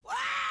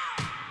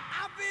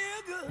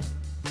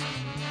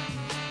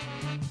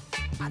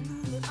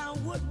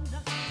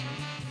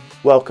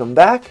Welcome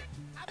back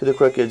to the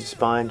Crooked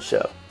Spine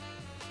Show.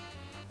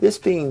 This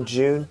being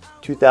June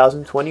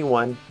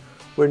 2021,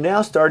 we're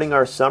now starting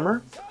our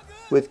summer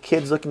with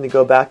kids looking to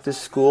go back to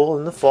school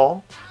in the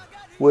fall,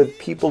 with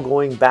people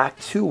going back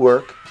to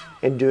work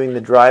and doing the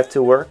drive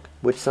to work,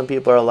 which some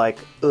people are like,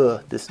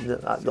 ugh, this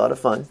is not a lot of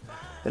fun,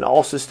 and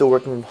also still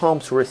working from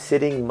home, so we're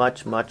sitting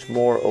much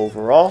more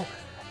overall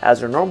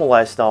as our normal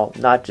lifestyle,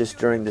 not just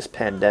during this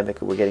pandemic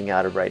that we're getting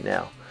out of right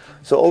now.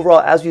 So overall,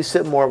 as we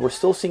sit more, we're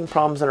still seeing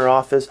problems in our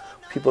office.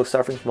 People are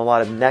suffering from a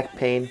lot of neck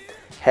pain,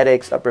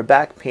 headaches, upper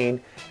back pain.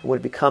 And when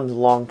it becomes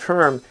long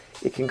term,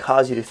 it can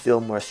cause you to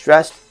feel more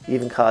stressed,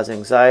 even cause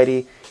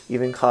anxiety,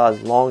 even cause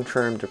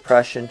long-term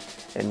depression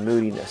and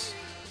moodiness.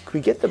 Can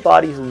we get the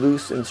body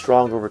loose and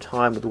strong over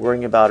time with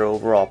worrying about our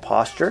overall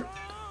posture,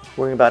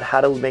 worrying about how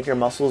to make our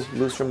muscles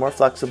looser, more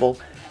flexible,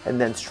 and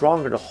then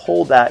stronger to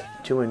hold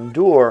that, to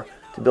endure,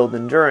 to build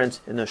endurance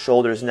in the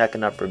shoulders, neck,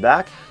 and upper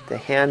back to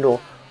handle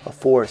a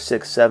 4,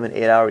 6, 7,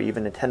 8 hour,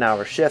 even a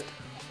 10-hour shift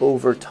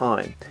over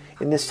time.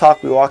 In this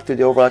talk, we walk through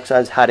the overall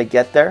exercise, how to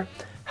get there,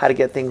 how to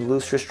get things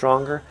looser,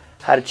 stronger,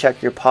 how to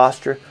check your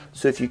posture.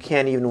 So if you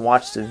can't even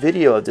watch the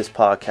video of this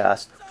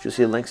podcast, which you'll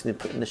see links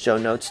in the show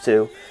notes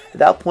too, at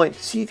that point,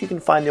 see if you can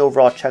find the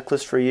overall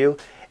checklist for you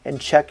and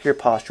check your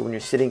posture when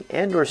you're sitting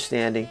and or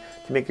standing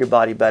to make your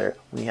body better.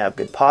 When you have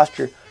good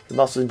posture, your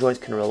muscles and joints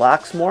can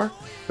relax more.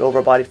 Your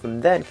overall body from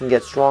then can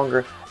get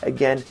stronger,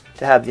 again,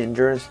 to have the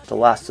endurance to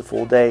last the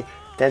full day,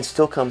 then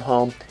still come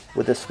home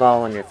with a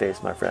smile on your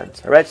face, my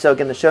friends. All right, so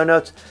again, the show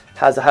notes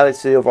has the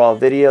highlights of the overall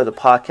video, the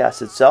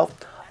podcast itself,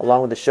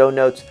 along with the show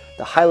notes,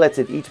 the highlights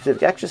of each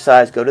specific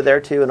exercise. Go to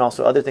there too, and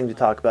also other things we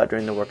talk about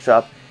during the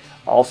workshop.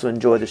 Also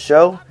enjoy the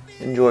show,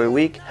 enjoy your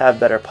week, have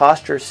better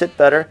posture, sit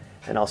better,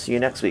 and I'll see you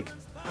next week.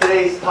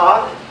 Today's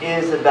talk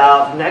is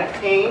about neck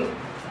pain.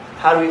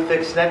 How do we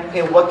fix neck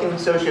pain? What can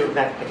associate with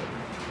neck pain?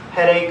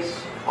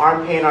 Headaches,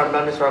 arm pain, arm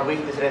numbness, arm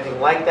weakness, anything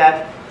like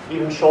that.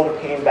 Even shoulder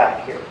pain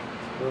back here.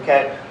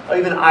 Okay, or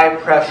even eye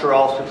pressure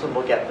also, some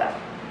will get that.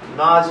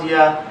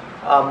 Nausea,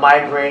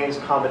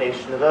 migraines,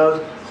 combination of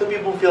those. Some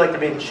people feel like they're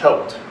being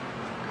choked.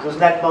 Those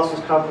neck muscles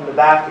come from the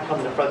back, they come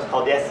in the front. It's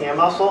called the SCM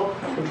muscle,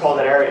 control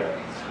that area.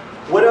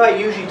 What do I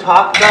usually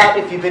talk about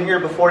if you've been here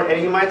before at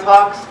any of my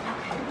talks?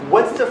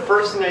 What's the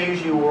first thing I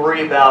usually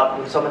worry about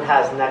when someone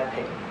has neck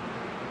pain?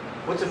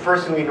 What's the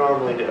first thing we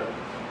normally do?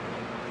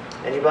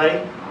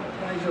 Anybody?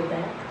 Your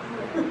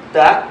back.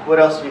 Back? What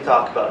else do we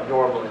talk about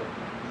normally?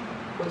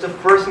 What's the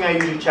first thing I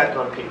usually check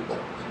on people?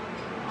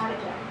 Heart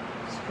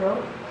attack.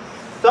 Stroke.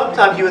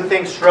 Sometimes you would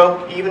think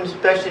stroke, even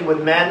especially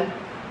with men,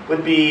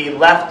 would be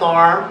left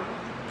arm,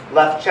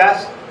 left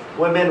chest.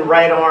 Women,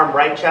 right arm,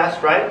 right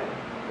chest, right?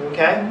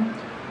 Okay?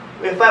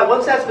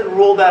 Once that's been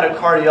ruled out a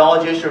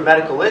cardiology issue or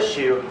medical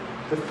issue,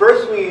 the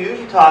first thing we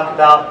usually talk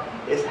about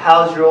is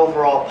how's your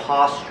overall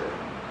posture.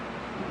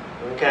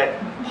 Okay?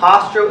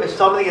 Posture is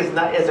something is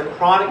a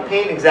chronic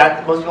pain.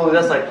 Exactly. Most people do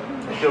this like,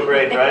 I feel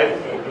great, right?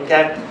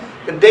 Okay?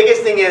 The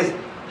biggest thing is,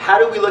 how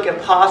do we look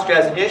at posture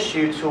as an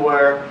issue to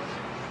where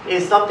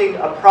is something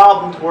a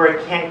problem to where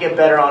it can't get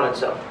better on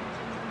its own?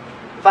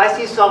 If I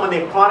see someone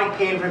in chronic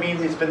pain for me,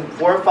 it's been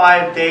 4 or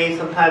 5 days,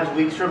 sometimes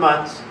weeks or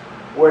months,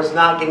 where it's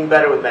not getting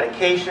better with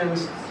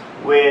medications,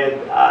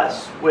 with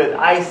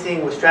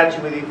icing, with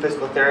stretching, with even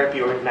physical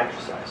therapy, or even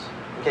exercise.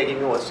 Okay, give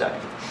me 1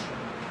 second.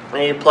 I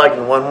need to plug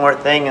in one more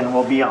thing and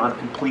we'll be on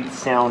complete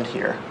sound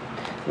here.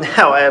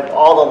 Now I have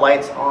all the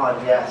lights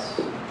on,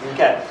 yes.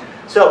 Okay.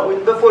 So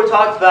before we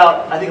talked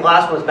about, I think the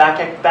last one was back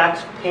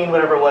pain,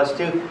 whatever it was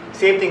too.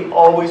 Same thing,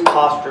 always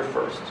posture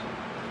first.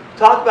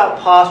 Talk about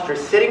posture.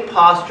 Sitting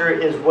posture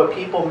is what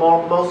people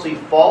mostly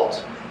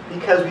fault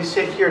because we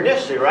sit here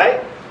initially,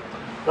 right?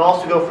 And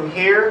also go from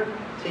here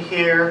to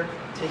here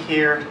to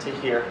here to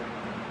here.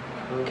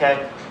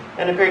 Okay?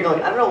 And if you're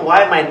going, I don't know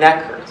why my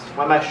neck hurts,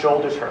 why my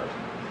shoulders hurt,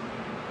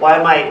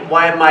 why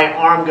my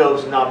arm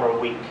goes numb or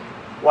weak,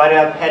 why do I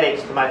have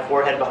headaches to my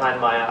forehead behind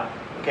my eye?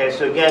 Okay,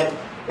 so again,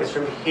 it's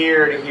from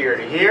here to here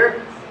to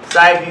here.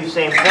 Side view,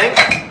 same thing.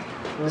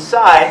 And the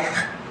side,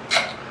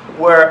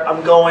 where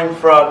I'm going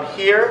from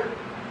here,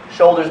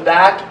 shoulders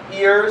back,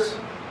 ears,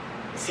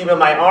 seam of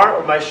my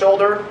arm or my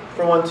shoulder,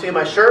 from 1, 2,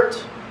 my shirt,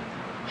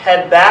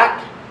 head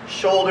back,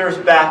 shoulders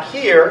back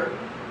here,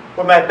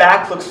 where my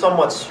back looks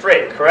somewhat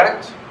straight,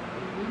 correct?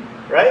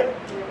 Right?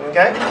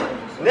 Okay?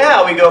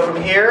 Now we go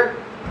from here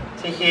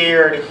to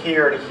here to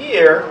here to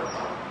here,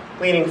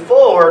 leaning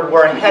forward,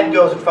 where our head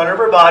goes in front of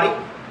our body.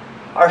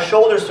 Our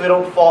shoulders, so we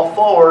don't fall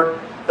forward,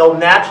 they'll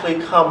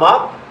naturally come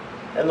up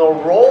and they'll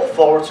roll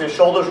forward. So your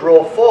shoulders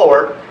roll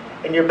forward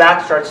and your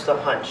back starts to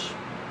hunch.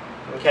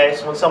 Okay,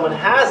 so when someone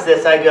has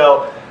this, I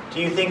go, do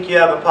you think you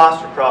have a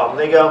posture problem?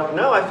 They go,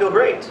 no, I feel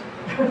great.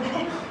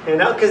 You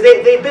know, because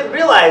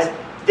realize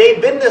they've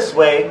been this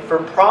way for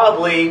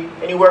probably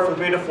anywhere from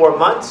 3 to 4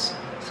 months,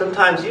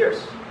 sometimes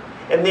years.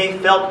 And they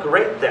felt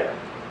great there.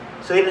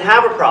 So they didn't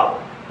have a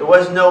problem. There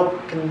was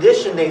no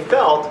condition they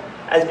felt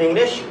as being an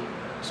issue.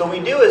 So what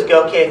we do is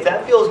go, okay, if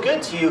that feels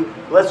good to you,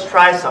 let's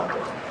try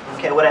something.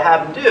 Okay, what I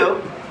have them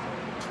do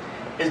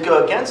is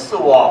go against the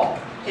wall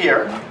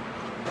here.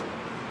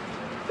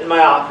 in my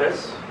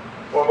office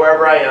or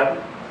wherever I am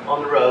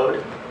on the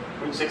road,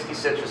 Route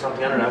 66 or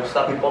something, I don't know,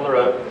 stop people on the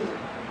road.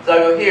 So I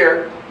go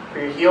here,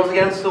 put your heels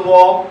against the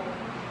wall,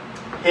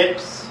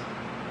 hips,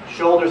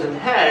 shoulders, and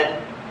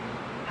head.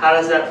 How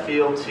does that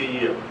feel to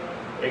you?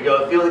 There you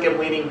go. It feels like I'm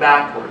leaning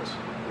backwards.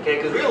 Okay,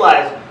 because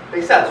realize,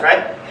 makes sense,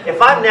 right?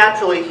 If I'm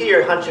naturally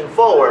here, hunching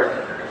forward,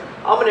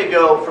 I'm going to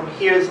go from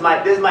here. This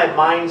is my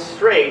mind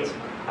straight.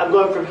 I'm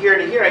going from here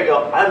to here. I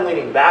go, I'm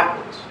leaning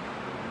backwards.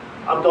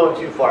 I'm going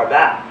too far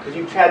back. Because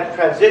you've tried to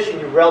transition,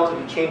 you're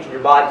relatively changing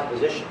your body's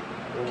position.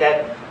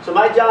 Okay? So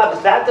my job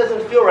is that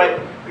doesn't feel right.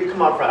 You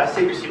come up front. I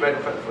save your seat right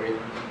in front for you.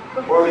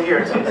 Or over here.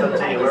 It's up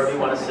to you, wherever you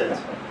want to sit.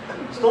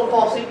 Just don't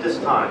fall asleep this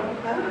time.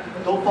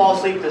 Don't fall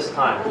asleep this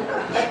time.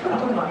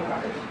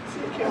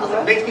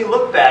 It makes me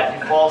look bad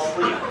if you fall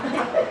asleep.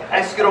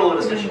 I scoot a little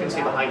bit so you can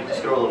see behind you.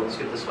 Scoot a little bit.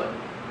 Scoot this way.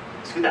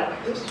 Scoot that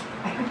way.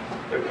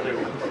 There we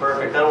go.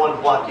 Perfect. I don't want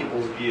to block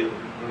people's view.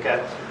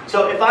 Okay.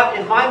 So if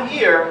I'm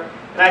here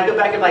and I go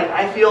back and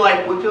I feel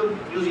like what you'll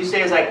usually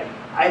say is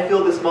I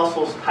feel this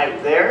muscle's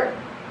tight there.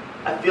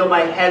 I feel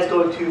my head's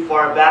going too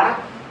far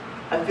back.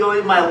 I feel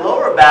like my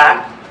lower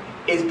back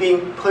is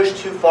being pushed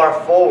too far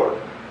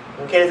forward.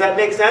 Okay, does that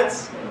make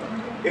sense?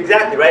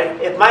 Exactly, right?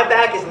 If my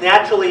back is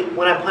naturally,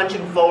 when I'm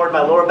punching forward,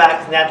 my lower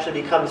back has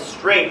naturally become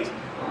straight,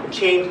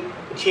 change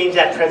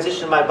that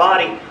transition in my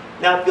body.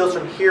 Now it feels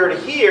from here to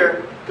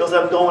here, feels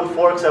I'm going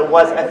forward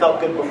because I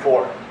felt good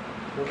before.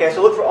 Okay,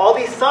 so look for all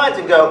these signs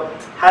and go,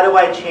 how do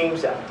I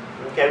change that?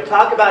 Okay, we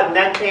talk about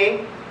neck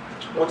pain.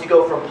 Once you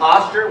go from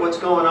posture, what's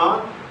going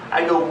on?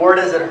 I go, where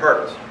does it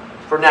hurt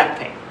for neck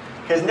pain?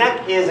 Because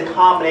neck is a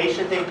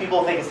combination thing.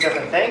 People think it's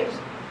different things.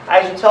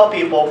 I should tell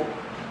people,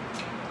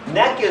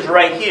 neck is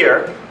right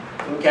here,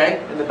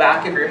 okay, in the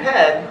back of your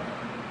head.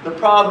 The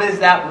problem is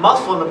that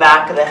muscle in the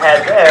back of the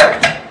head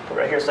there,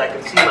 right here so I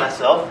can see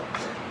myself,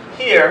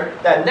 here,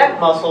 that neck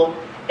muscle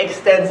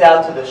extends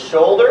out to the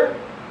shoulder,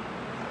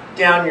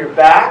 down your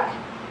back,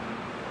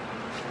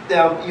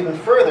 down even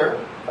further,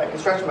 if I can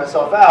stretch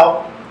myself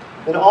out,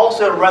 and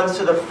also runs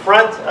to the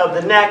front of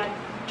the neck,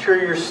 to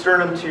your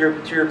sternum, to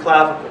your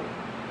clavicle.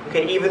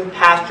 Okay, even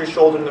past your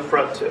shoulder in the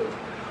front too.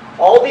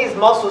 All these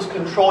muscles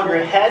control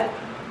your head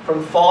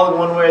from falling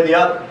one way or the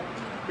other.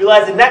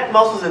 Realize the neck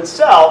muscles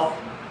itself,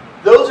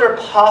 those are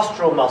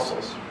postural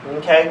muscles.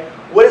 Okay?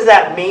 What does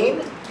that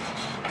mean?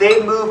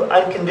 They move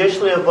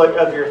unconditionally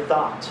of your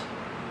thought.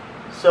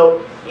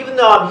 So even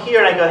though I'm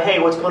here and I go, hey,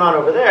 what's going on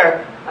over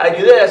there? I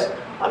do this.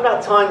 I'm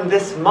not telling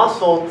this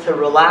muscle to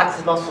relax,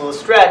 this muscle to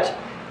stretch.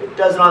 It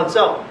does it on its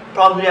own.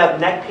 Problem when you have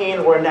neck pain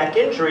or a neck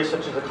injury,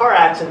 such as a car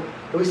accident,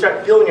 and we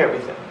start feeling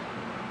everything.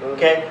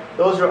 Okay?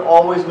 Those are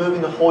always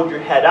moving to hold your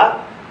head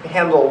up, to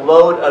handle the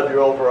load of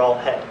your overall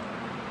head.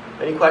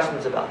 Any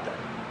questions about that?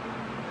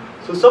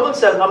 So someone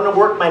says, I'm going to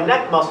work my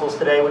neck muscles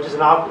today, which is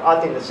an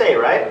odd thing to say,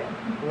 right?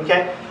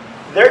 Okay?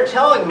 They're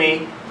telling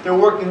me they're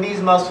working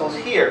these muscles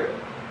here.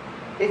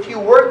 If you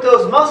work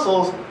those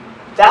muscles,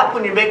 that's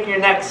when you're making your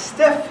neck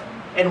stiff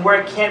and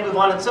where it can't move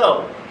on its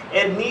own.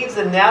 It needs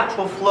a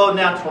natural flow,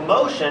 natural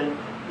motion,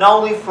 not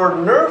only for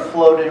nerve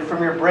flow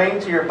from your brain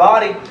to your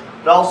body,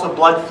 but also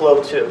blood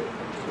flow too.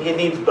 It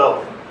needs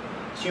both.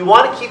 So you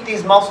want to keep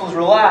these muscles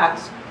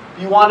relaxed.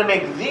 You want to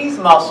make these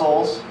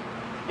muscles,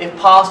 if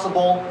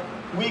possible,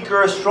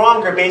 weaker or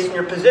stronger based on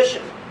your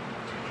position.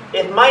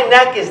 If my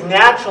neck is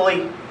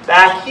naturally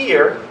back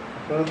here,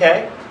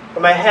 okay,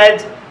 where my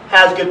head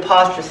has good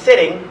posture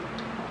sitting,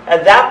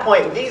 at that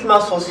point these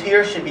muscles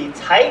here should be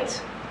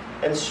tight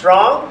and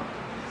strong.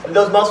 And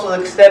those muscles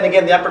extend,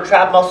 again, the upper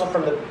trap muscle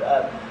from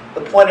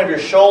the point of your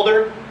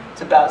shoulder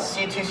to about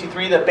C2,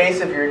 C3, the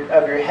base of your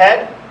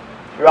head.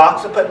 Your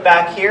occiput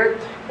back here,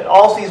 and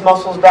also these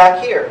muscles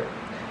back here.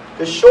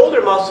 The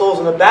shoulder muscles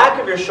in the back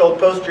of your shoulder,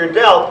 posterior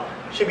delt,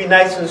 should be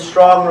nice and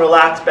strong and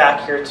relaxed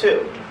back here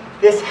too.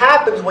 This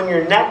happens when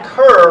your neck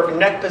curve, your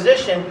neck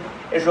position,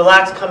 is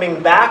relaxed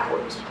coming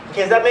backwards.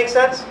 Okay, does that make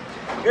sense?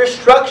 Your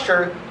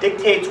structure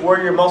dictates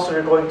where your muscles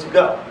are going to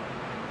go.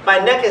 My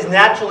neck is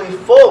naturally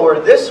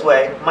forward this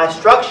way, my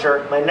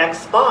structure, my neck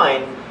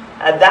spine,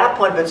 at that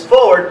point if it's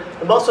forward,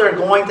 the muscles are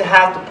going to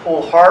have to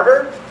pull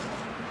harder,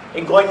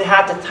 and going to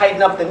have to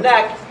tighten up the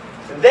neck,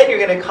 then you're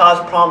going to cause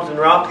problems in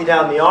neuropathy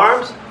down the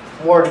arms,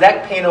 more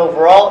neck pain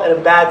overall, and a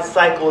bad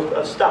cycle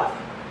of stuff.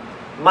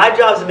 My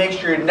job is to make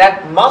sure your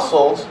neck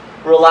muscles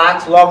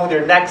relax along with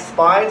your neck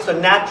spine, so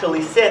it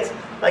naturally sits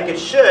like it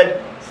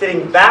should,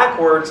 sitting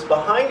backwards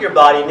behind your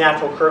body,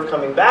 natural curve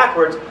coming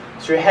backwards,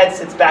 so your head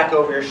sits back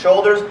over your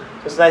shoulders, so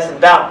it's nice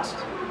and balanced.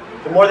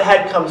 The more the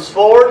head comes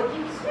forward,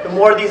 the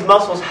more these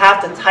muscles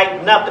have to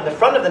tighten up in the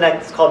front of the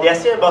neck. It's called the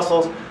SCM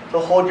muscles, to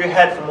hold your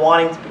head from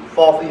wanting to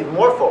fall even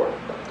more forward.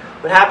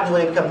 What happens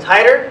when you become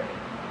tighter?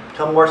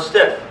 Become more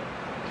stiff.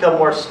 Become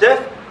more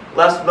stiff,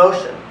 less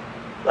motion.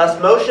 Less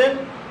motion?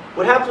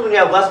 What happens when you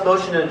have less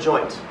motion in a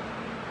joint?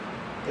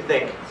 You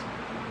think?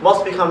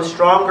 Muscle becomes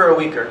stronger or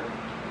weaker?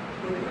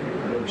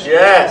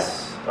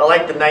 Yes. I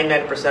like the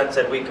 99%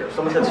 said weaker.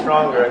 Someone said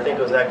stronger. I think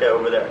it was that guy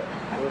over there.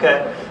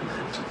 Okay?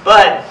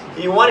 But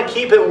you want to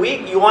keep it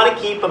weak. You want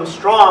to keep them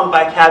strong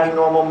by having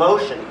normal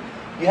motion.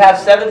 You have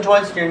 7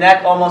 joints in your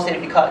neck, almost 8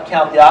 if you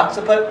count the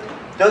occiput.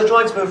 Those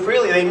joints move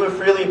freely. They move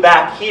freely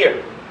back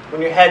here,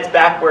 when your head's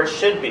back where it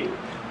should be.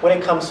 When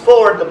it comes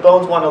forward, the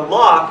bones want to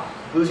lock,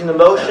 losing the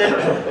motion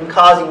and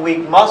causing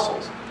weak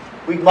muscles.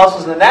 Weak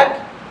muscles in the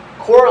neck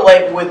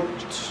correlate with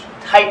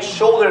tight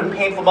shoulder and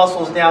painful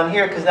muscles down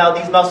here, because now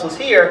these muscles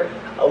here,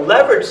 a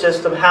leverage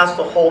system has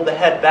to hold the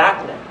head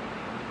back now.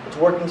 It's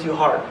working too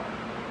hard.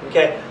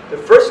 Okay? The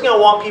first thing I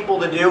want people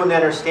to do and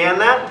understand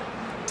that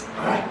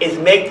is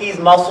make these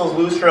muscles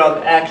looser on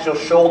the actual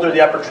shoulder,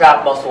 the upper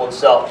trap muscle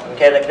itself.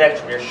 Okay? That connects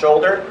from your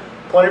shoulder,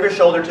 point of your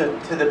shoulder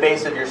to the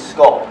base of your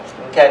skull.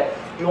 Okay?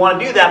 You want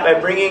to do that by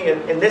bringing,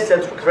 in this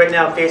sense, because right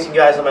now I'm facing you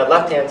guys on my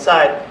left-hand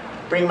side,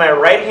 bring my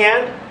right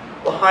hand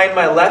behind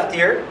my left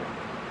ear,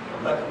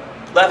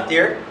 left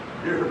ear,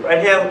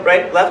 right hand,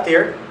 right, left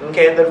ear.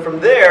 Okay, and then from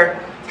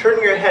there,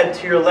 turn your head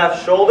to your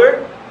left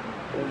shoulder,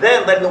 and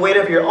then letting the weight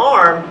of your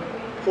arm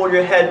pull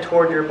your head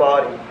toward your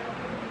body.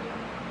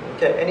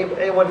 Okay,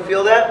 anyone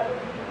feel that?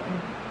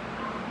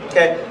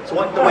 Okay, so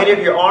want the weight of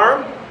your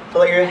arm to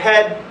let your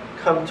head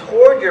come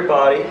toward your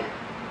body,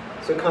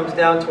 so it comes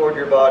down toward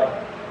your body.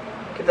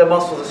 Get the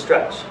muscles to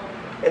stretch.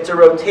 It's a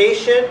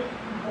rotation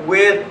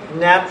with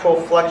natural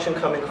flexion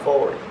coming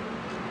forward.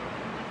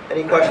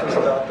 Any questions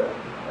about that?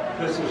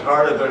 This is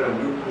harder than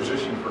a new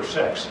position for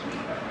sex.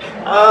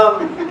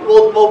 I'm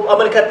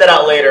going to cut that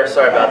out later.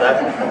 Sorry about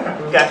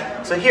that.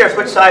 Okay, so here,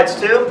 switch sides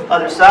too.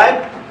 Other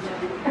side.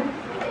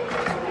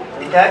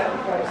 Okay,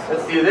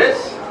 let's do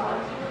this.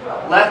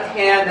 Left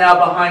hand now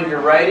behind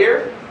your right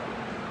ear.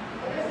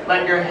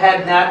 Let your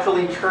head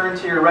naturally turn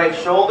to your right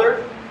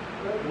shoulder.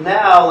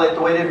 Now let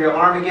the weight of your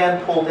arm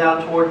again pull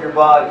down toward your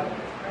body.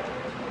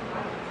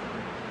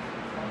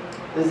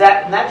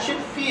 That should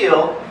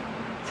feel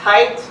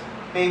tight,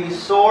 maybe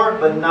sore,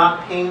 but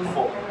not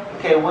painful.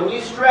 Okay, when you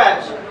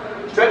stretch,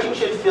 stretching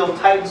should feel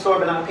tight and sore,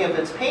 but not painful.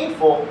 If it's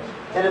painful,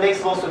 then it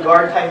makes it also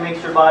guard tight and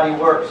makes your body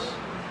worse.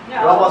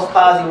 You're almost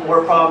causing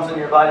more problems in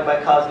your body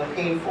by causing a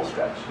painful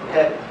stretch.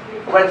 Okay,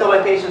 when I tell my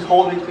patients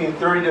hold between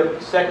 30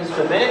 seconds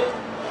to a minute,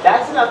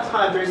 that's enough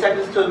time, 30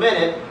 seconds to a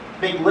minute,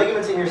 to make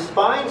ligaments in your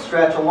spine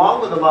stretch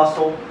along with the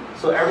muscle,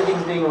 so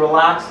everything's being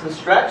relaxed and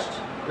stretched,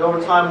 and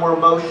over time more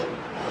motion.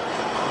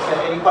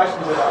 Okay, any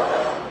questions about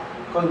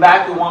that? Going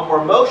back, we want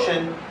more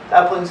motion.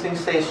 That brings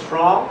things stay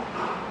strong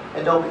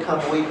and don't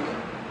become weak.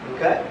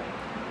 Okay?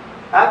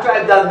 After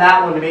I've done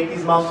that one to make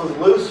these muscles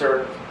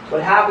looser,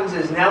 what happens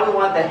is now we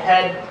want the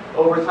head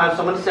over time.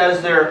 Someone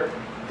says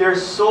they're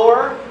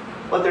sore,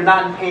 but they're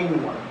not in pain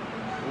anymore.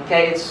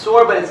 Okay? It's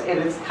sore, but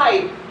it's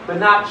tight, but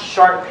not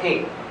sharp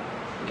pain.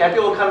 Okay?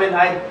 People come in.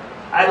 I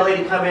had a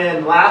lady come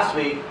in last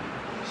week.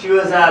 She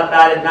was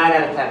about a 9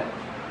 out of 10.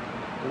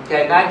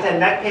 Okay? 9 out of 10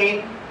 neck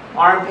pain.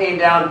 Arm pain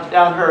down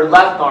her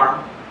left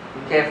arm,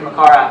 okay, from a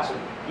car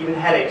accident. Even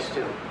headaches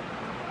too.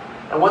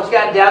 And once you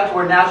got down to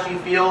where now she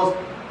feels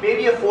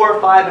maybe a 4 or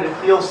 5, but it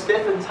feels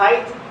stiff and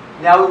tight,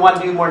 now we want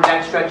to do more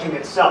neck stretching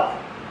itself.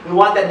 We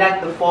want that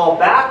neck to fall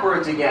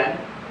backwards again,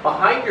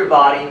 behind your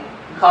body,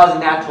 and cause a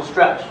natural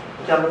stretch.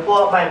 Okay, I'm going to pull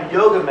out my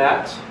yoga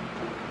mat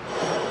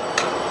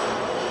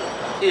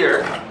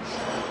here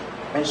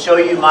and show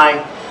you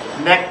my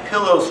neck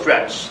pillow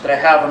stretch that I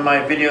have in my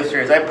video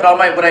series.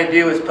 What I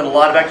do is put a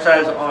lot of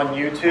exercises on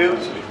YouTube,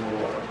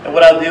 and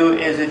what I'll do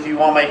is, if you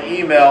want my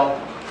email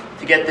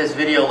to get this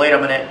video later,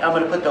 I'm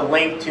gonna put the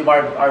link to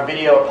our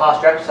video or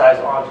posture exercise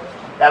on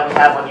that we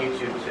have on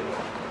YouTube too.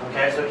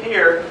 Okay, so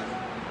here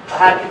I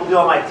have people do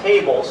on my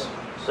tables.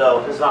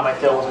 So this is not my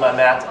table, it's my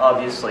mat,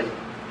 obviously.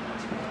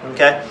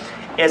 Okay,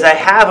 as I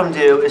have them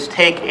do is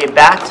take a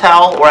bath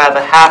towel, or I have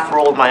a half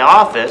roll in my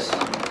office.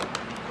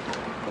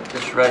 Put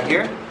this right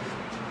here.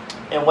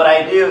 And what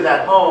I do is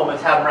at home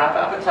is have them wrap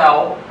up a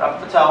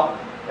towel,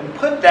 and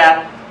put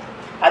that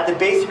at the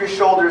base of your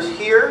shoulders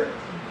here,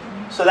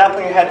 so that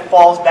when your head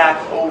falls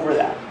back over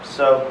that.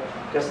 So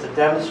just to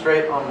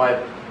demonstrate on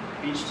my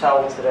beach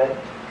towel today,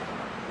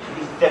 it should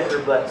be thicker,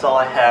 but that's all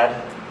I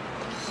had.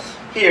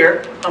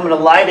 Here, I'm going to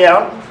lie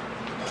down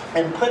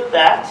and put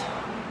that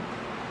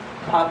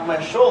on top of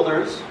my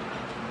shoulders.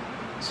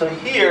 So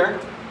here,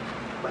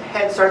 my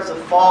head starts to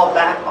fall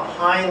back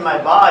behind my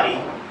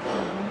body,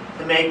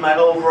 to make my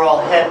overall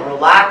head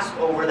relax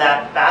over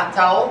that bath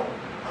towel.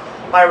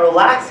 By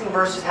relaxing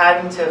versus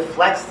having to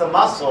flex the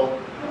muscle,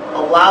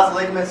 allows the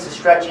ligaments to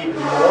stretch even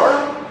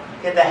more,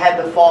 get the head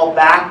to fall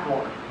back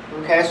more.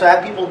 Okay, so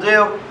what people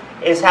do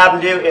is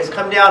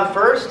come down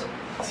first,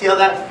 see how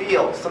that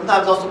feels.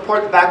 Sometimes they'll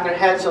support the back of their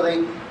head so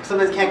they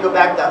sometimes can't go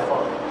back that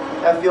far.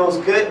 That feels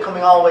good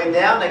coming all the way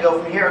down. They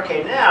go from here.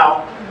 Okay,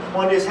 now what you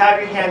want to do is have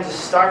your hands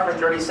just start for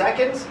 30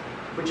 seconds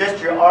with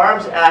just your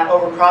arms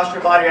over across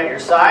your body at your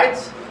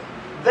sides.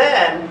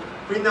 Then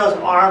bring those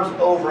arms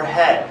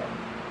overhead.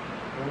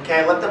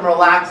 Okay, let them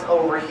relax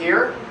over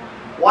here.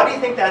 Why do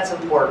you think that's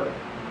important?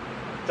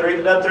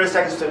 30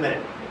 seconds to a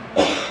minute.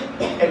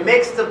 It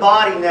makes the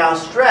body now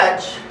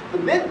stretch the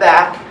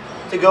mid-back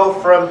to go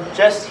from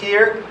just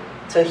here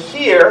to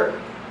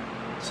here,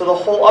 so the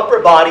whole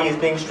upper body is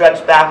being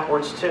stretched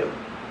backwards too.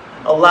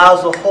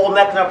 Allows the whole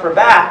neck and upper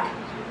back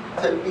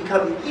to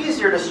become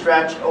easier to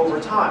stretch over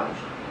time.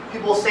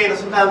 People say that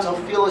sometimes they'll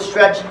feel a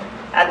stretch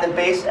at the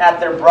base, at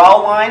their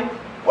brow line,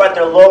 or at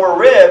their lower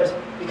ribs,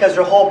 because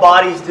their whole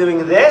body's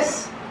doing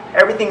this.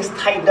 Everything's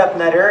tightened up in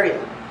that area.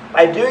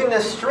 By doing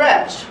this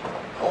stretch,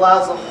 it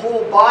allows the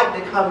whole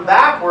body to come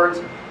backwards,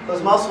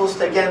 those muscles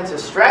to, again, to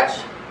stretch,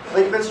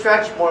 ligament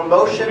stretch, more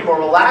motion, more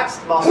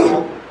relaxed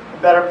muscle,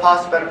 better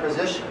posture, better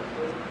position.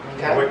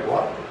 Okay? Wait,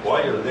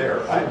 while you're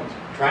there, I'm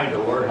trying to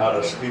learn how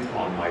to sleep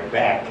on my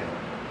back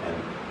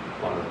and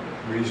on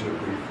a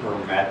reasonably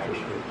firm mattress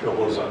with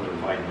pillows under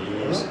my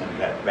knees, and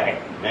that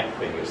back neck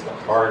thing is the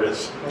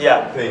hardest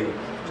thing.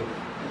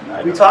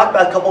 We talked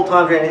about a couple of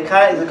times, and it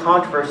kind of is a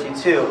controversy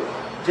too.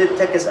 Just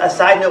take a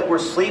side note where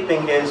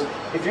sleeping is,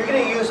 if you're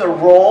going to use a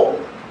roll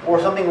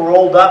or something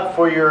rolled up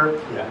for your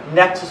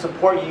neck to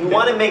support you, you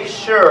want to make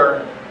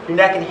sure your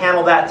neck can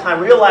handle that time.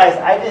 Realize,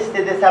 I just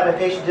did this, have my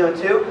patient do it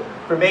too,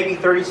 for maybe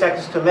 30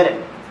 seconds to a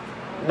minute.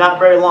 Not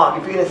very long.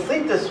 If you're going to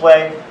sleep this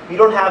way, you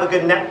don't have a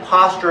good neck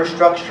posture or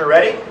structure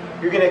ready,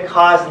 you're going to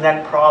cause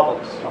neck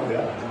problems. Oh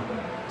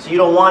yeah. So you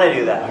don't want to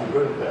do that. I'm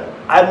good at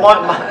that. I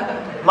want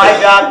my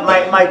job,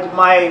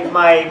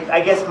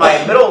 I guess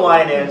my middle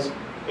line is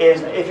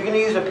if you're going to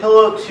use a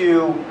pillow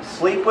to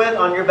sleep with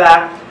on your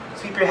back,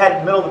 sleep your head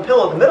in the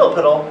middle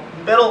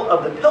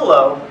of the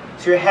pillow,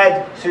 so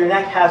your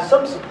neck has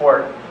some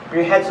support, but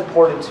your head's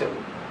supported too.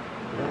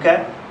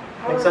 Okay?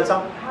 Make sense? How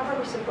are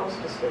we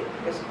supposed to sleep?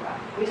 Because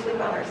we sleep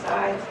on our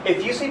sides.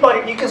 If you sleep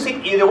you can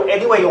sleep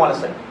any way you want to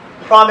sleep.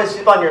 The problem is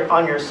sleep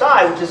on your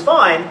side, which is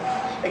fine.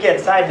 Again,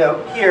 side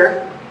note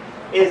here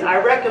is I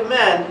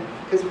recommend,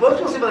 because most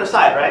people sleep on their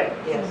side, right?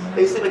 Yes.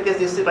 They sleep like this,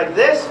 they sleep like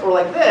this, or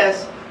like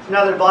this, so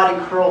now their body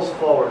curls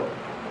forward.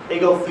 They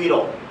go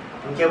fetal.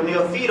 Okay, when they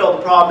go fetal,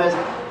 the problem is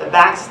the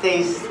back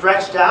stays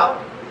stretched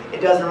out, it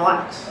doesn't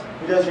relax.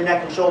 It does your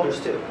neck and shoulders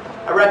too.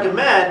 I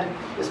recommend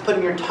is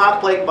putting your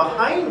top leg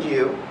behind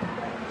you,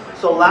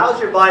 so it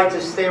allows your body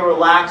to stay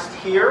relaxed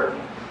here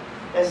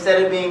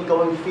instead of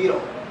going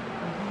fetal.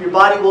 Your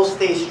body will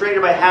stay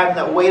straighter by having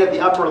that weight of the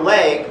upper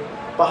leg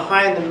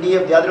behind the knee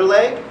of the other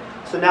leg.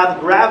 So now the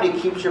gravity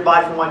keeps your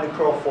body from wanting to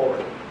curl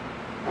forward.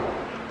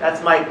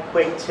 That's my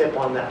quick tip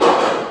on that.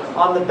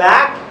 On the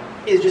back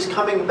is just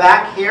coming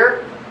back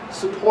here.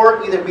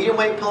 Support either medium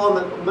weight pillow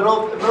in the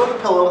middle of the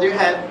pillow with your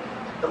head.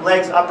 The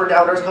legs up or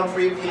down, whatever's comfortable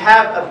for you. If you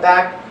have a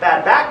bad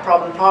back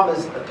problem, the problem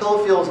is the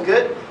pillow feels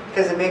good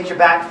because it makes your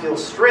back feel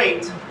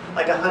straight,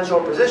 like a hunch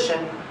over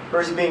position,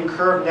 versus being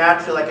curved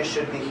naturally like it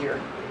should be here.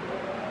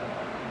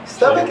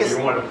 Stomach so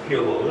you want to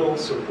feel a little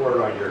support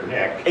on your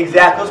neck.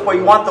 Exactly. That's where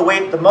you want the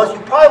weight the most.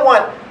 You probably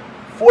want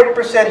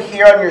 40%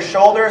 here on your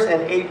shoulders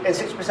and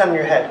 60% on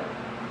your head.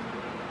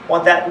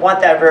 Want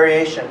that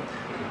variation.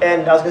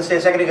 And I was going to say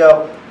a second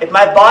ago, if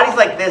my body's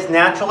like this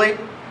naturally,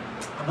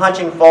 I'm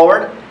hunching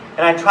forward,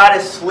 and I try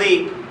to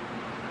sleep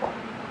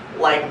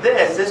like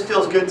this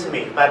feels good to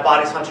me. My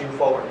body's hunching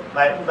forward.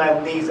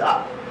 My knees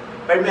up.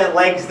 If I my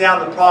legs down,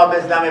 the problem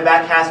is now my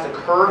back has to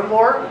curve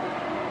more.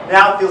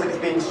 Now it feels like it's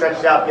being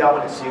stretched out beyond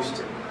what it's used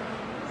to.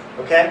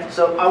 Okay?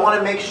 So I want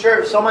to make sure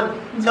if someone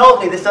tells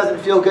me this doesn't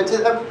feel good to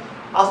them,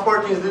 I'll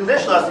support things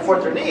initially, I'll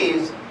support their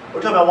knees.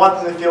 We're talking about I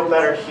want them to feel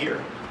better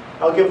here.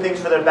 I'll give things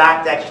for their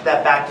back to actually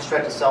that back to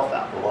stretch itself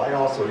out. Well, I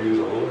also use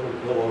a little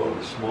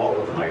pillow small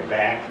of my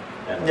back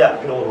and a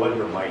pillow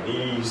under my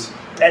knees.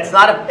 It's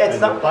not a. It's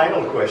and not. The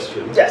final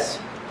question. Yes.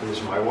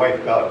 Is my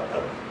wife got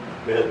a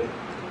bed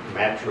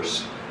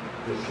mattress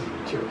that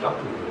can be tipped up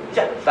a little?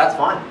 Yeah, that's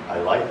fine. I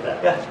like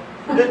that. Yeah.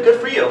 Good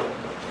for you.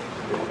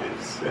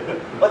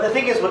 But the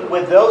thing is,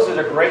 with those,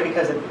 are great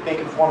because they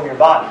conform to your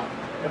body.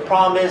 The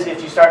problem is,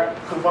 if you start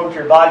conforming to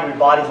your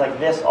body's like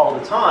this all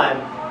the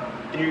time,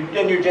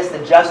 then you're just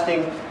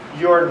adjusting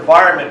your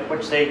environment,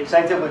 which they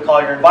scientifically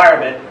call your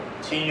environment,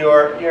 to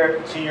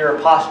your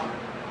posture.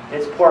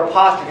 It's poor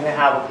posture. You're going to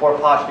have a poor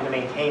posture to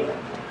maintain it.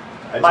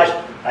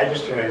 I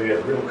just try to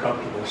get real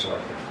comfortable so I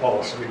can fall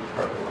asleep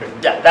probably.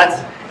 Yeah,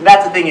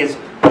 that's the thing is,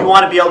 you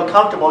want to be able to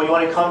comfortable. You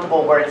want to be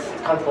comfortable where it's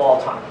comfortable all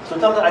the time. So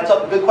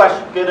good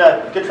question,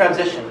 good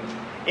transition.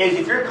 Is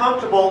if you're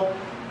comfortable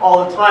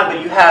all the time,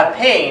 but you have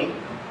pain,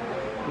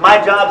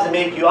 my job is to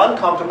make you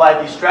uncomfortable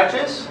by these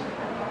stretches,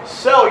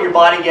 so your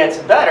body gets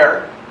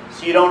better,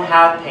 so you don't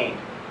have pain.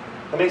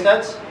 That make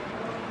sense?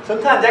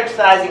 Sometimes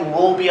exercising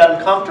will be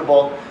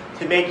uncomfortable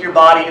to make your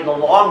body, in the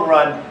long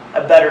run,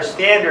 a better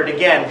standard.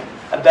 Again,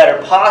 a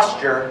better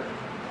posture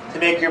to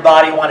make your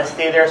body want to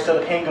stay there so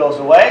the pain goes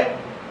away.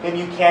 Then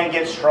you can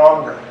get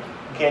stronger.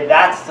 Okay,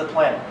 that's the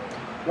plan.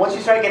 Once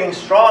you start getting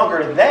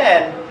stronger,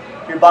 then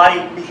your body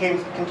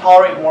can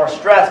tolerate more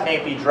stress,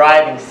 maybe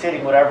driving,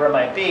 sitting, whatever it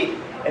might be,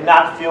 and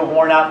not feel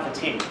worn out,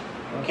 fatigued.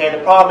 Okay,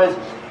 the problem is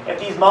if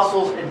these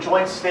muscles and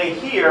joints stay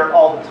here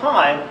all the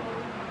time,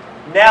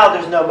 now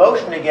there's no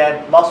motion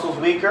again, muscles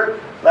weaker,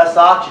 less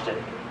oxygen.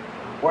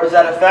 Where does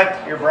that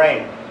affect? Your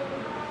brain.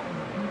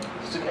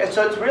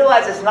 So it's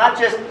realized it's not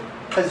just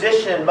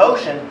position and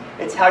motion,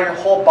 it's how your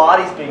whole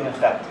body's being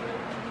affected.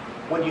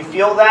 When you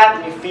feel that,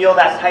 and you feel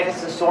that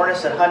tightness and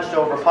soreness and hunched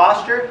over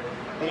posture,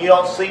 then you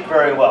don't sleep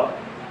very well.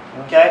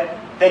 Okay?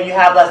 Then you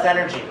have less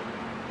energy.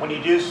 when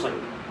you do sleep.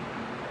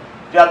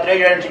 Throughout the day,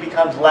 your energy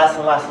becomes less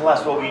and less and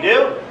less. What we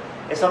do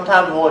is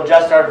sometimes we'll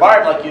adjust our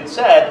environment, like you'd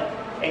said,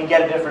 and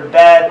get a different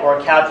bed or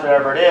a couch,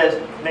 whatever it is,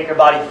 to make your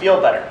body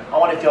feel better. I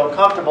want to feel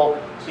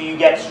comfortable, so you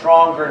get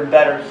stronger and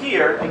better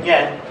here.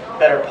 Again,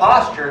 better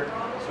posture.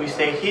 So we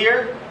stay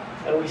here,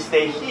 and we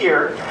stay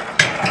here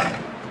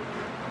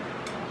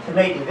to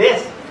make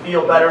this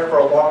feel better for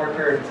a longer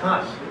period of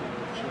time.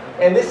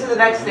 And this is the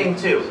next thing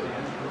too.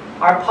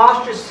 Our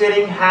posture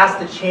sitting has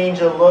to change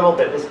a little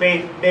bit. This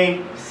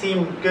may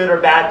seem good or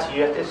bad to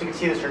you, if you can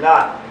see this or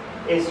not.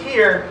 Is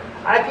here,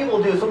 I have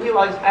people do, some people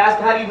ask,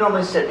 how do you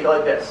normally sit? They go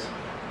like this.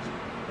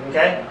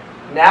 Okay?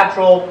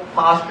 Natural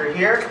posture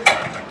here,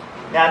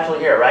 natural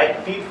here, right?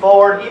 Feet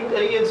forward. Even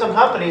in some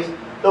companies,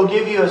 they'll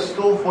give you a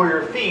stool for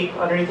your feet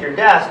underneath your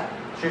desk,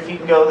 so your feet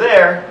can go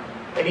there,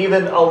 and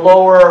even a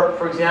lower,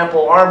 for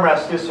example,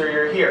 armrest too, so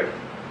you're here.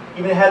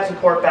 Even head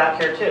support back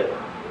here too.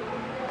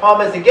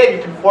 Problem is, again,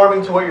 you're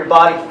conforming to what your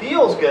body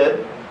feels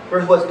good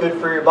versus what's good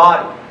for your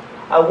body.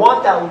 I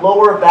want that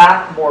lower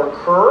back more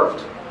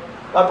curved,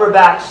 upper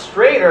back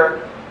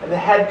straighter, and the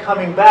head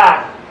coming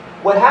back.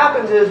 What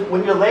happens is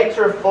when your legs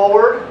are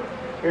forward,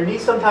 your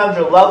knees sometimes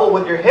are level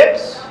with your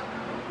hips,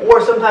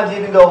 or sometimes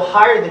even go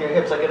higher than your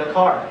hips, like in a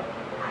car.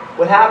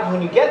 What happens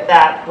when you get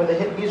that, when the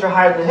knees are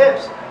higher than the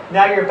hips,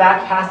 now your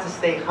back has to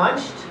stay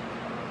hunched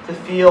to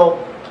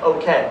feel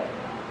okay.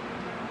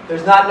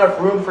 There's not enough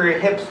room for your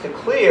hips to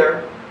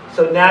clear,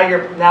 so now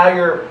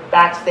your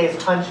back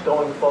stays hunched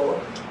going forward.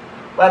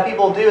 What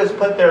people do is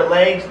put their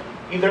legs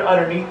either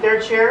underneath their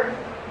chair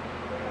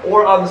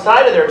or on the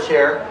side of their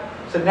chair,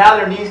 so now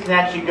their knees can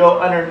actually go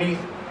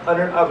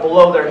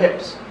below their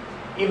hips.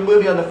 Even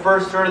moving on the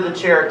first third of the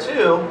chair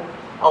too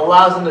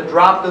allows them to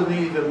drop the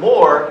knees even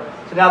more,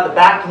 so now the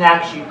back can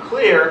actually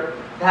clear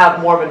to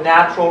have more of a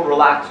natural,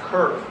 relaxed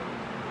curve.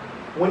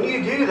 When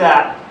you do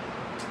that,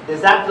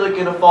 does that feel like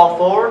you're going to fall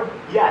forward?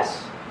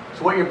 Yes.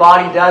 So what your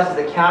body does is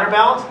the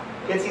counterbalance,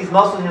 gets these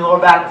muscles in your lower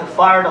back to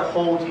fire to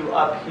hold you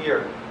up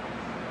here.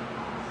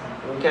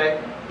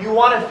 Okay? You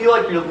want to feel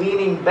like you're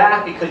leaning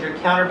back because you're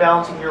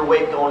counterbalancing your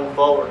weight going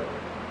forward.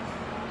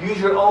 Use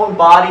your own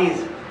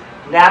body's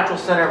natural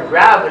center of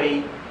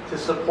gravity to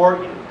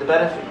support you, to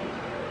benefit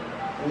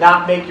you.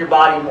 Not make your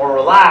body more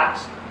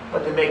relaxed,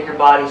 but to make your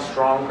body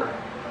stronger.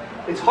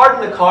 It's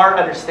hard in the car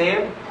to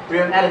understand.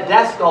 You're at a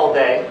desk all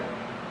day,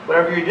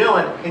 whatever you're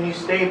doing, can you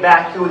stay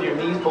back here with your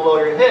knees below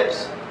your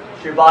hips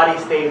so your body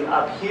stays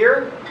up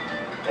here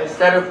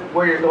instead of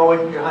where you're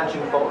going, you're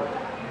hunching forward?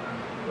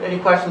 Any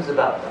questions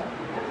about that?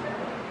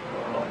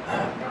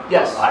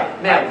 Yes,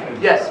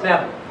 ma'am. Yes,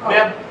 ma'am.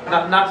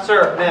 Ma'am, not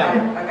sir,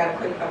 ma'am. I got a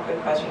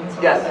quick question. It's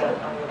Yes.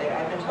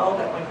 I've been told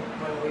that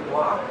when we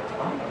walk,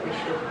 we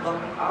should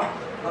look up,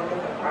 look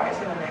at the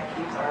horizon, and that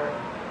keeps our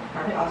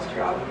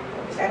posture up.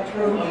 Is that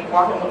true?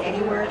 Walking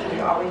anywhere, should we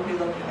always be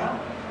looking up?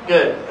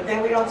 Good. But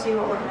then we don't see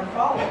what we're going to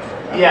follow.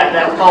 Yeah,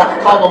 that's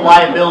called a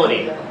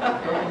liability.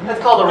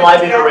 That's called a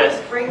reliability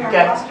risk. Bring our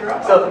Okay. posture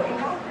up. So,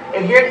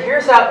 and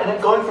here's how,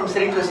 and going from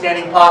sitting to a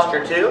standing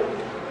posture too.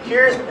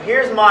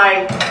 Here's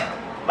my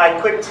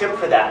quick tip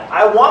for that.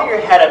 I want your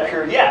head up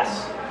here,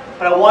 yes,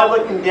 but I want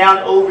it looking down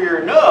over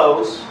your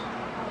nose,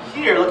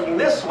 here, looking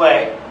this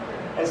way,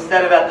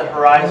 instead of at the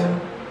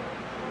horizon.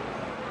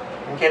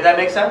 Okay, that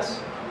makes sense?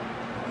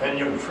 And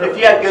If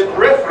you have good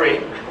periphery,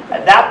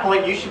 at that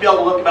point you should be able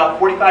to look about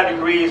 45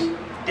 degrees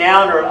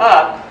down or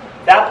up.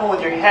 At that point,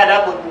 with your head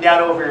up, looking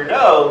down over your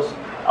nose,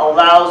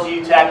 allows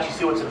you to actually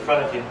see what's in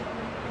front of you.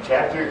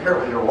 Jack, be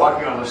careful. You're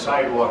walking on the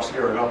sidewalks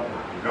here and up.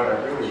 You've got to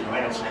really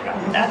glance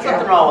down. That's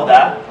nothing wrong with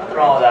that. Nothing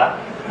wrong with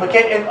that.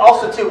 Okay, and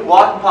also too,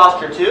 walking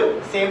posture too.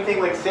 Same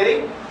thing like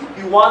sitting.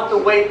 You want the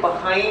weight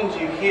behind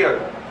you here.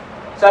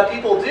 So what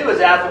people do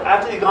is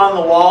after they've gone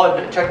on the wall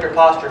and check their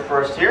posture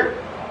first here,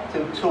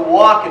 to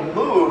walk and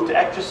move, to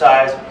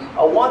exercise,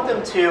 I want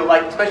them to,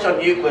 like especially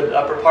on Euclid,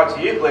 upper parts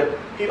of Euclid,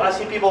 I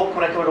see people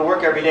when I come to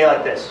work every day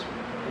like this.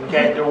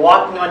 Okay, they're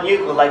walking on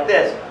Euclid like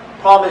this.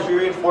 Problem is you're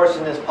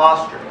reinforcing this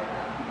posture.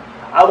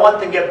 I want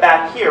them to get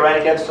back here, right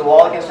against the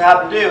wall. Against what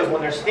I have to do is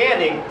when they're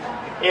standing,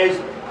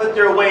 is put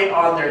their weight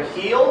on their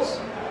heels.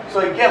 So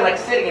again, like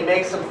sitting, it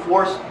makes them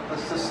force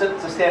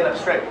to stand up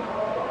straight.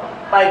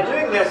 By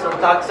doing this, and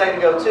I'll talk a second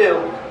ago too,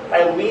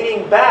 by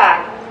leaning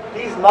back,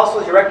 these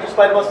muscles, your rectus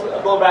spine muscle,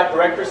 lower back, the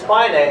rectus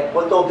spinae,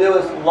 what they'll do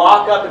is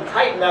lock up and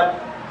tighten up.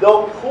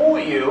 They'll pull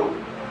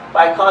you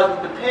by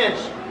causing the pinch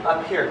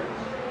up here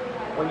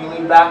when you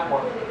lean back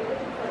more.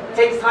 It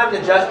takes time to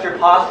adjust your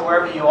posture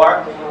wherever you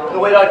are. The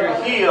weight on your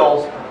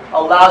heels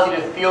allows you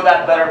to feel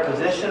that better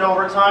position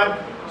over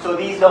time, so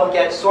these don't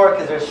get sore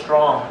because they're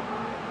strong.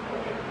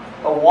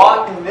 But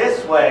walking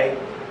this way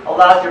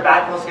allows your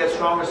back muscles to get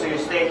stronger, so you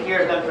stay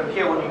here. Then from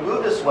here, when you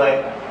move this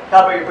way,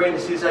 help out your brain to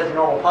see this as your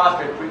normal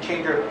posture.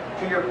 Change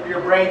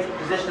your brain's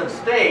position of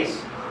space.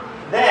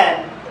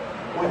 Then,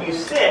 when you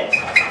sit,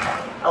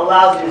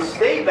 allows you to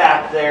stay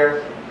back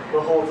there the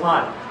whole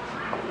time.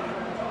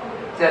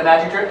 See that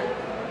magic trick?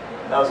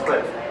 That was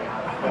quick.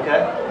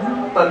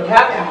 Okay? But you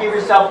have to give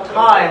yourself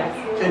time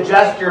to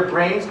adjust your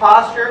brain's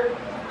posture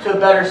to a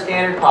better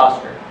standard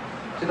posture.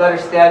 to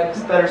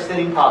better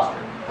sitting posture.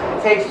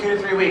 It takes 2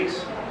 to 3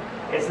 weeks.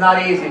 It's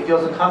not easy. It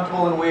feels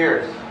uncomfortable and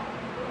weird.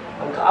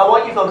 I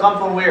want you to feel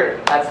comfortable and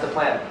weird. That's the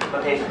plan.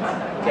 My patients.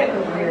 Okay.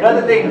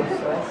 Another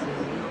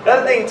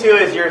thing too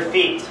is your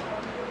feet.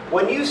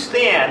 When you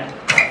stand,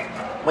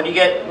 when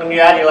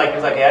you're out, you're like,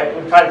 okay,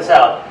 I'm trying this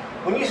out.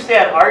 When you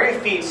stand, are your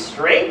feet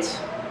straight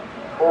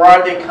or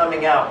are they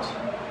coming out?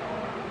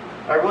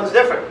 Everyone's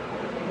different.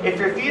 If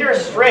your feet are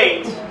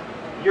straight,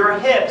 your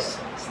hips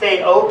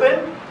stay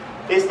open.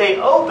 They stay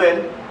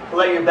open to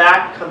let your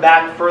back come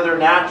back further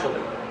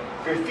naturally.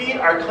 If your feet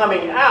are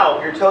coming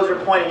out, your toes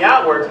are pointing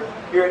outwards,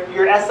 your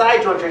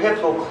SI joints, your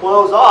hips will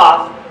close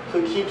off, so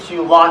it keeps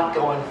you locked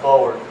going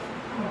forward.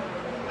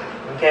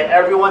 Okay,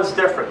 everyone's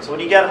different. So when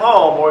you get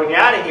home or when you're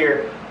out of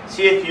here,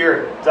 see if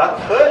you're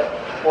duck foot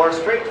or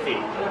straight feet.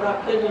 What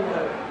about pigeon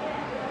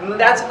toe?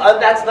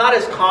 That's not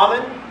as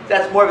common.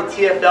 That's more of a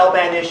TFL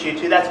band issue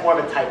too. That's more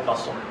of a tight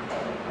muscle.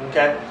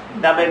 Okay,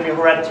 that may be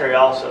hereditary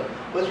also.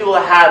 Most people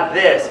have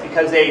this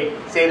because they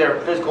say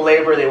they're physical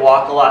labor, they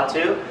walk a lot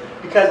too.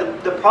 Because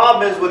the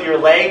problem is with your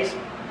legs,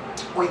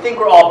 we think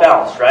we're all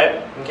balanced,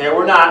 right? Okay,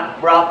 we're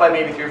not. We're off by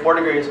maybe 3 or 4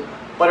 degrees.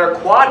 But our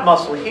quad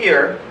muscle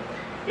here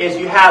is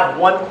you have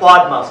one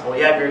quad muscle.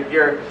 You have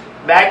your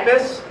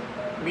magnus,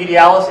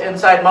 medialis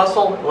inside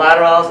muscle,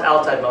 lateralis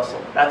outside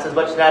muscle. That's as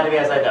much anatomy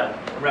as I've done.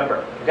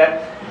 Remember,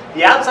 okay?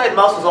 The outside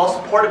muscle is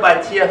all supported by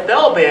a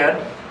TFL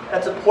band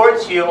that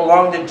supports you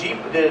along the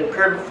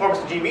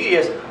piriformis of G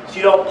medius, so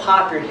you don't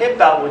pop your hip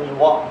out when you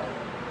walk.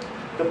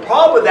 The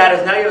problem with that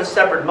is now you have a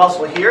separate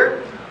muscle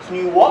here. So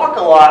when you walk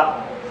a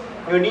lot,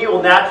 your knee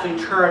will naturally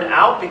turn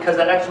out because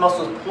that extra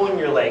muscle is pulling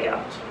your leg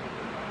out.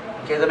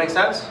 Okay, does that make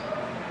sense?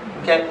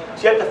 Okay,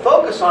 so you have to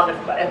focus on,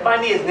 if my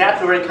knee is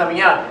naturally already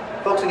coming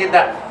out, focus on getting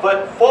that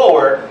foot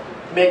forward,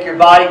 make your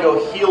body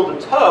go heel to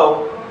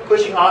toe,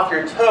 pushing off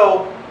your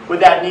toe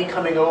with that knee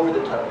coming over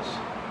the toes.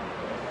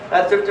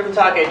 That's a different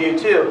talk I do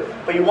too,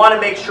 but you want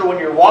to make sure when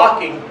you're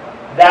walking,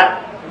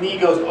 that knee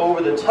goes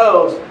over the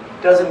toes,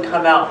 doesn't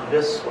come out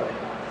this way.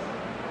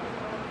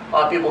 A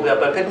lot of people do that,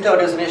 but pigeon toe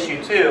is an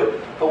issue too,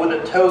 but with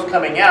the toes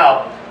coming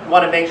out, you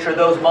want to make sure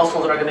those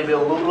muscles are going to be a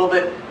little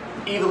bit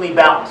evenly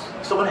balanced.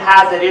 If someone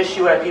has that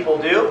issue, what people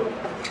do,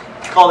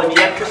 it's called a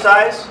knee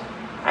exercise.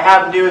 I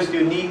have them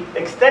do knee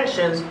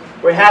extensions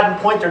where I have them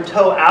point their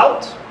toe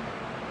out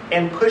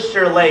and push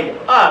their leg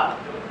up.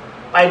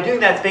 By doing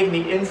that, it's making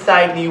the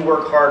inside knee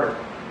work harder,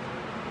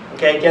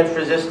 okay, against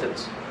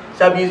resistance.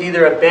 So I've used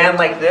either a band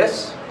like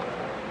this,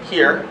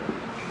 here.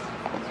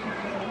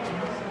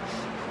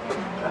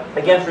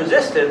 Against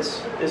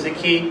resistance is the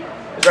key.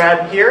 Is what I have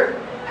them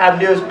here. Have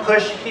them do is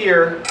push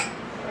here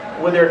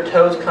with their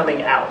toes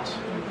coming out.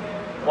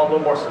 Want a little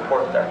more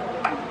support there.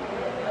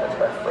 That's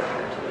my foot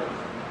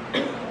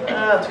here too.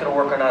 That's going to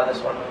work or not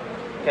this one.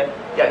 Okay,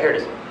 yeah, here it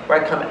is.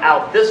 Where I come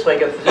out this way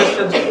against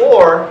resistance,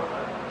 or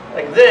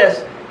like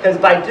this, because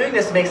by doing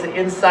this, it makes the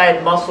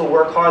inside muscle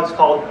work hard. It's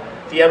called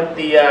the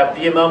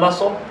VMO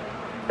muscle,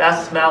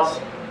 vastus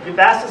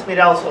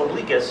medialis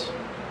obliquus.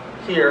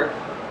 Here,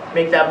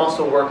 make that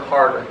muscle work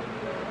harder.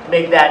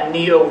 Make that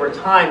knee over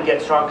time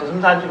get strong, because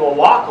sometimes people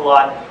walk a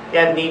lot, they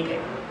have knee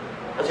pain.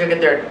 Let's look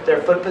at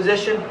their foot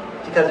position,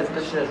 because if the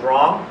position is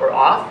wrong or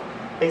off,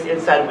 makes the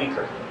inside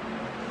weaker.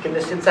 Getting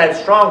this inside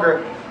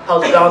stronger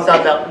helps balance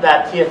out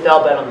that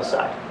TFL bend on the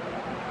side.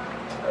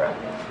 All right.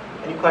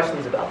 Any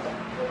questions about that?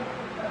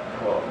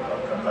 Well,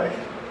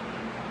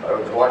 I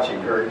was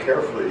watching very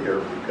carefully here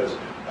because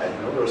I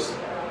noticed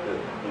that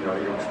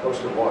you're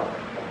supposed to walk,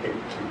 I think,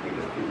 keeping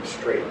the feet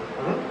straight.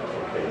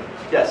 Mm-hmm. Okay.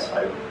 Yes.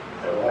 I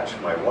watched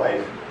my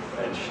wife,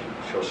 and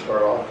she'll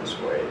start off this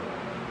way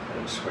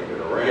and swing it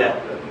around. Yeah.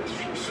 And as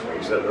she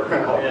swings it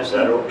around, Yeah. is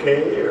that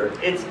okay? Or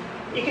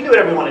You can do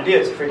whatever you want to do.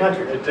 It's a free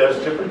country. it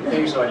does different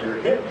things on your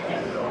hip,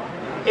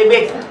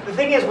 The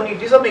thing is, when you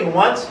do something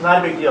once,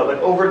 not a big deal, but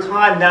over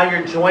time, now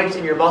your joints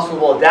and your muscles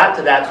will adapt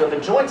to that. So if a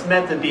joint's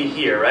meant to be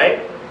here,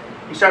 right?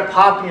 You start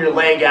popping your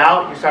leg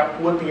out, you start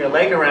whipping your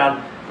leg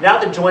around, now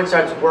the joint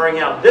starts wearing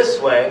out this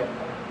way,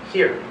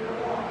 here.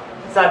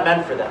 It's not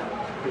meant for that.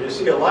 You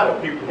see a lot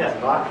of people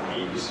with knock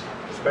knees,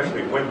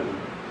 especially women,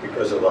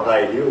 because of the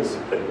high heels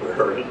that they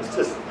wear. It's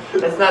just...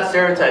 Let's not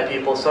stereotype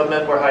people. Some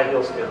men wear high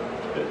heels too.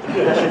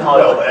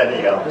 Well,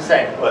 anyhow. The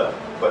same. But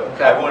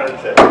okay. I wanted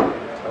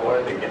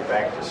to get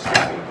back to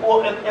sleeping.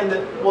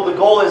 Well, the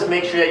goal is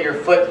make sure that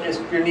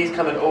your knees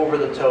coming over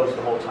the toes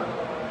the whole time,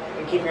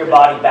 and keeping your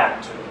body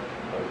back to it.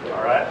 Okay.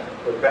 All right.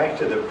 But back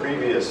to the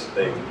previous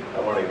thing,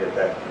 I want to get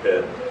back to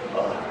bed.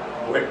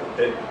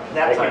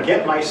 I can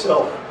get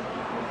myself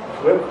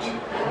flipped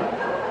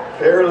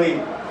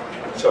fairly,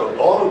 so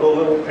all of the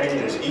little pain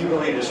is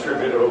evenly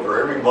distributed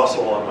over every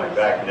muscle on my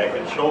back, neck,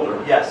 and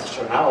shoulder. Yes.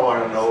 So now I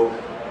want to know,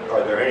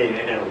 are there any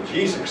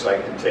analgesics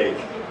I can take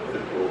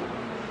that will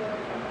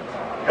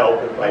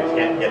help if I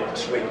can't get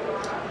to sleep?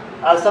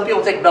 Some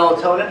people take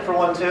melatonin for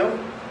one too.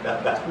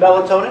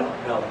 Melatonin?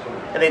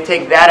 Melatonin. And they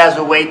take that as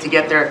a way to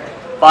get their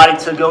body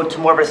to go to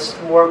more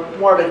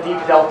of a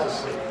deep delta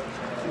sleep.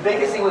 The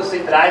biggest thing with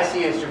sleep that I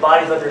see is your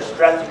body's under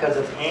stress because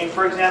of pain,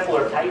 for example,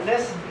 or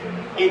tightness.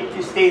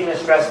 it stays in a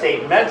stress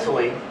state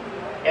mentally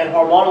and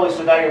hormonally,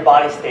 so now your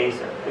body stays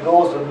there. The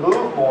goal is to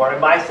move more, in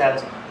my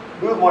sense,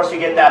 move more so you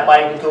get that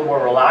body into a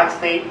more relaxed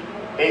state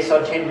based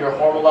on changing your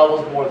hormone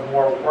levels,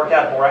 more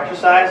workout, more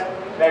exercise.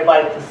 And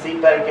everybody can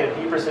sleep better, get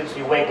a deeper sleep so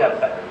you wake up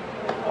better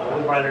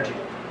with more energy.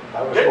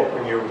 I was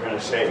hoping you were going to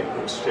say a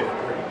good stiff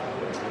drink.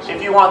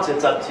 If you want to,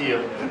 it's up to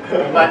you.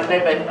 You might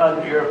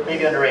you're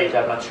maybe underage,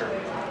 I'm not sure.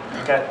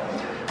 Okay.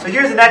 So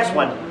here's the next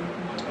one.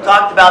 We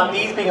talked about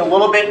these being a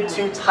little bit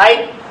too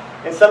tight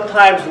and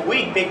sometimes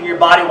weak, making your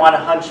body want to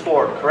hunch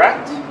forward,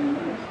 correct?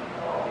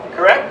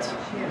 Correct?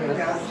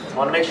 Just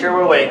want to make sure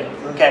we're awake.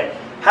 Okay.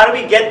 How do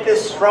we get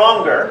this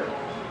stronger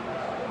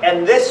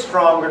and this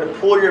stronger to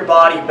pull your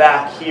body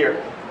back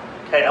here?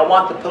 Okay, I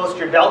want the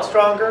posterior delt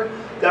stronger,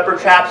 the upper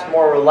traps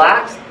more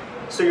relaxed.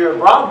 So your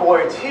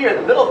rhomboids here, in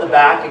the middle of the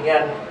back,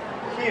 again,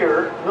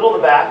 here, middle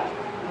of the back,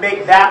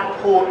 make that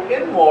pull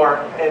in more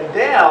and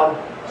down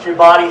so your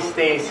body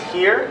stays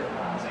here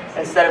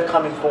instead of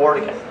coming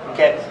forward again.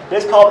 Okay,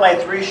 this is called my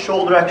 3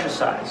 shoulder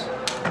exercise.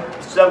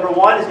 So number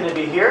 1 is going to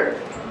be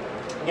here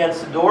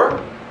against the door,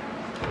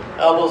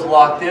 elbows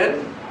locked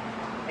in,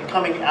 and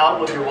coming out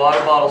with your water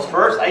bottles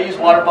first. I use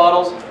water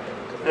bottles.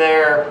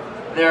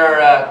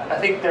 I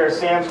think they're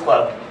Sam's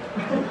Club.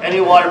 Any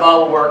water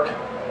bottle will work.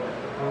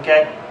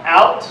 Okay,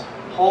 out,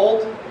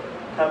 hold,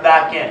 come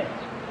back in.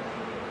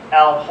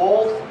 Out,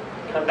 hold,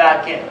 come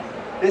back in.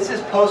 This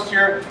is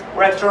posterior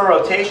or external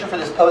rotation for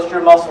this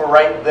posterior muscle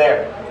right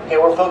there. Okay,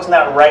 we're focusing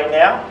on that right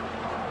now.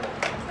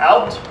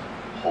 Out,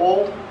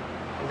 hold,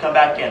 and come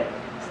back in.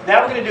 So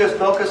now what we're going to do is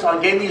focus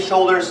on getting these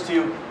shoulders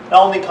to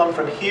not only come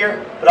from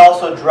here, but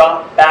also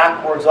drop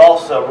backwards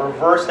also.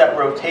 Reverse that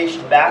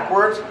rotation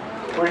backwards.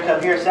 We're going to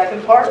come here,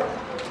 second part.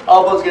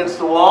 Elbows against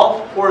the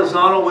wall,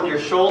 horizontal with your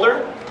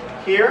shoulder.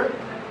 Here.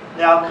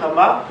 Now come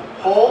up,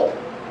 hold,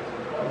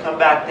 and come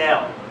back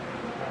down.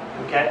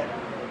 Okay?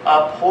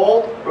 Up,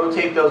 hold,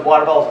 rotate those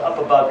water bottles up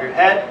above your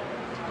head.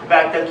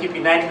 Back down, keep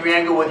your 90-degree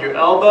angle with your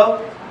elbow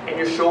and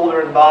your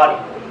shoulder and body.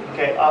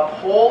 Okay, up,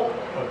 hold,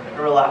 and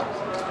relax.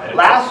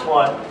 Last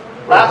one.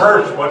 If it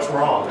hurts, what's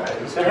wrong?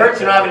 If it hurts,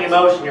 you don't have any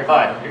emotion, you're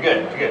fine. You're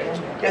good, you're good.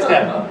 Yes,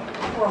 ma'am.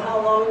 For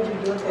how long did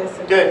you do this?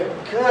 Good,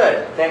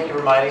 good. Thank you for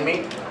reminding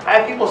me. I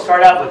have people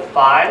start out with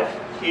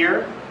 5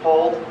 here,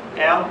 hold,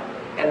 down,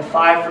 and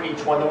 5 for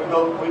each one. Then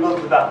we go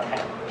to about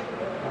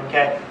 10.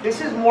 Okay? This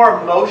is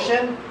more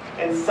motion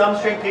and some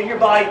strength in your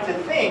body to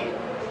think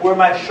where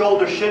my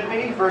shoulder should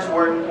be versus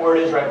where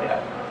it is right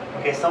now.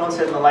 Okay, someone's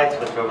hitting the light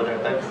switch over there.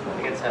 I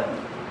think it's him.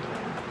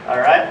 All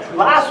right.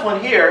 Last one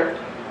here,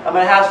 I'm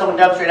going to have someone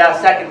demonstrate out a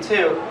second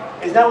too,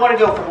 is now I want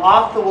to go from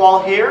off the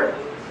wall here.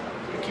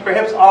 Keep your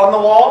hips on the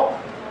wall.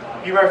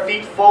 Move our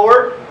feet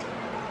forward.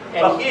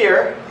 And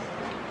here,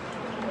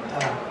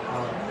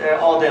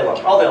 all day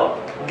long, all day long.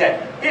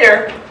 Okay,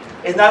 here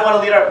is now I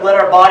want to let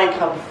our body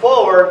come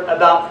forward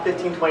about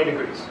 15-20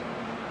 degrees.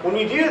 When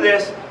we do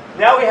this,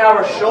 now we have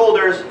our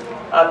shoulders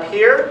up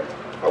here,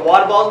 our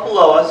water balls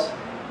below us,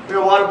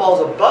 your water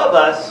balls above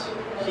us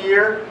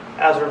here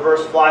as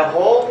reverse fly,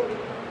 hold,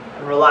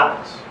 and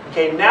relax.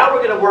 Okay, now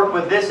we're going to work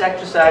with this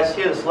exercise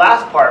here, this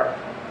last part.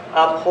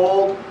 Up,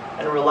 hold,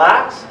 and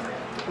relax.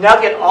 Now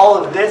get all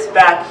of this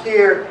back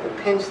here to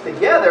pinch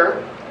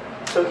together.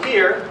 So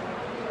here,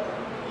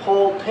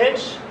 hold,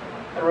 pinch,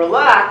 and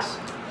relax.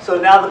 So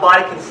now the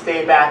body can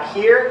stay back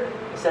here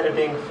instead of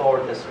being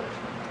forward this way.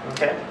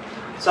 Okay?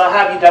 So I'll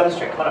have you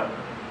demonstrate. Come on up.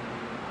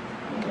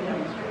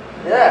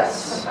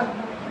 Yes.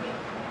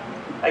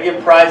 I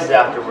give prizes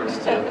afterwards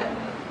too.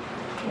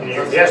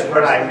 Yes,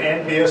 but I'm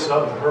envious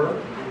of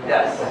her.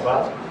 Yes.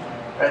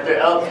 Right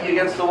there, feet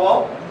against the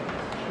wall.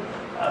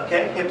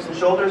 Okay, hips and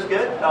shoulders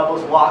good.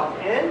 Elbows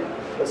locked in.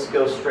 Let's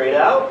go straight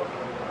out.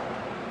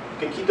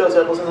 You can keep those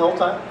elbows in the whole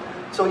time.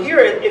 So here,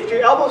 if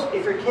your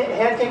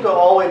hand can't go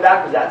all the way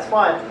backwards, that's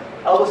fine.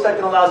 Elbow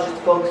stacking allows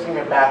just focusing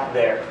your back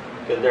there.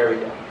 Good, there we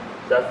go.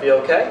 Does that feel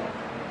okay?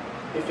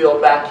 You feel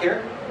it back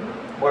here?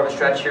 More of a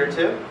stretch here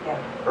too?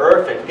 Yeah.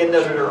 Perfect. Get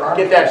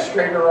that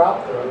straighter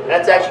up.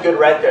 That's actually good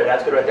right there.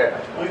 That's good right there.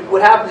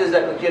 What happens is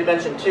that, like you had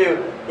mentioned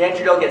too, the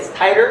anterior delt gets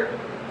tighter,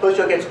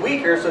 posterior delt gets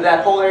weaker, so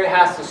that whole area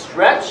has to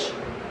stretch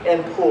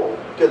and pull.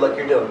 Good, like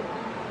you're doing.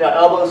 Now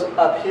elbows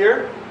up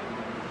here.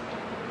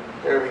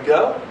 There we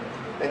go.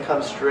 And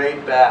come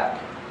straight back.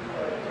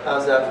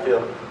 How's that feel?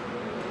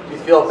 Do you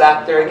feel it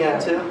back there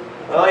again too?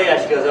 Oh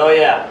yeah, she goes, oh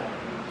yeah.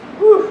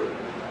 Whew.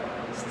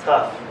 It's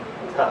tough.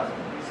 Tough.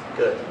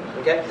 Good.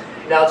 Okay?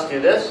 Now let's do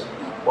this.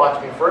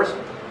 Watch me first.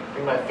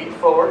 Bring my feet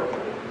forward.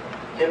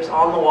 Hips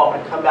on the wall. I'm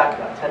going to come back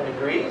about 10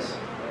 degrees.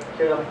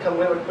 Here, I'm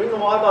going to bring the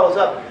water bottles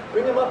up.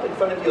 Bring them up in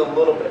front of you a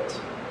little bit.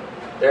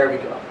 There we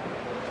go.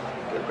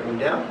 Good. Bring them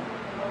down.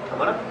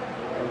 Come on up.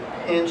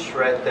 And pinch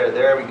right there.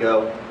 There we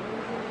go.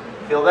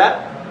 Feel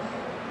that?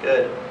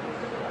 Good.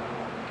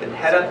 Good.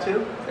 Head up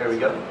too. There we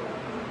go.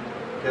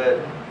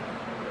 Good.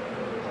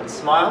 And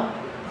smile.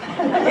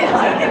 Perfect.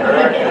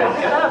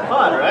 Have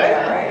fun, right?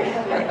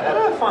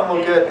 Have fun.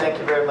 Well, good. Thank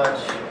you very much.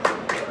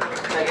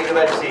 Thank you. Go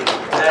back to seat.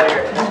 Get out of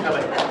here. Come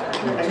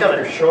in. coming.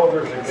 Your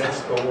shoulders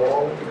against the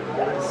wall.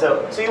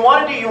 So you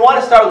want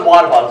to start with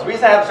water bottles. The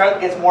reason I have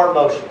started gets more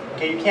motion.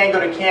 Okay, you can go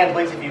to canned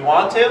weights if you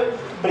want to,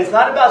 but it's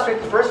not about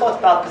strength. First of all, it's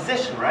about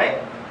position,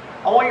 right?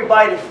 I want your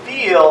body to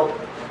feel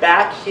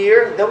back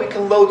here. Then we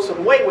can load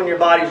some weight when your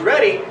body's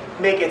ready.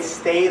 Make it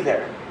stay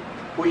there.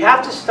 We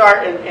have to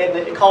start, and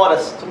they call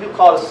it some people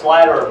call it a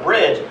slide or a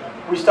bridge.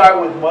 We start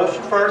with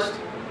motion first.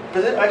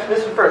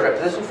 Position first, right?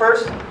 Position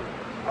first,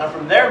 and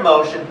from there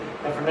motion,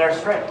 and from there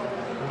strength.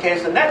 Okay,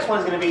 so the next one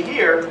is going to be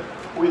here.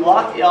 We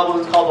lock the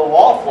elbows. It's called the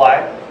wall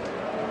fly.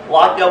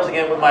 Lock the elbows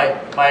again with my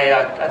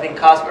I think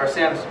Costco or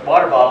Sam's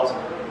water bottles.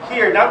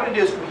 Here, now what we're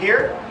going to do is from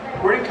here,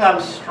 we're going to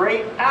come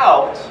straight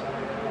out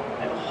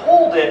and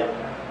hold it.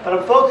 But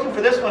I'm focusing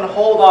for this one,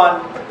 hold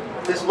on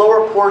this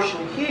lower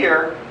portion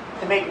here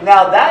to make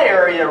now that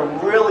area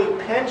really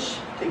pinch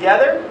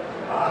together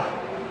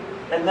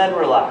and then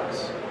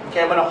relax.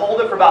 Okay, I'm going to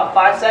hold it for about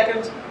 5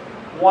 seconds.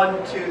 1,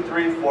 2,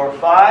 3, 4,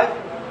 5.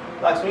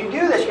 Relax. When you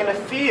do this, you're going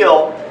to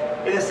feel,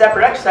 in a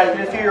separate exercise, you're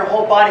going to feel your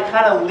whole body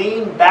kind of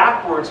lean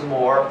backwards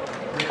more.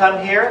 You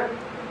come here,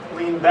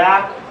 lean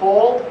back,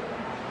 hold.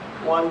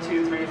 1,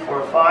 2, 3,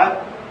 4, 5,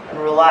 and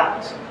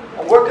relax.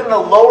 I'm working the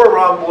lower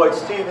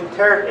rhomboids too, even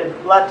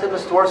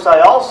latissimus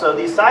dorsi also,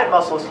 these side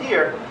muscles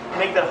here,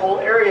 make that whole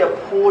area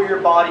pull your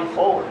body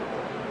forward.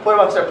 Pull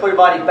your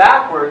body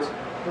backwards,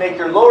 make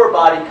your lower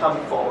body come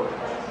forward.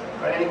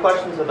 Right, any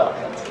questions about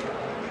that?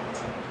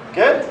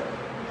 Good?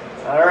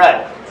 All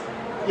right.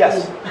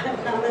 Yes?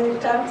 How many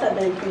times a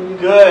day can you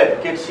do?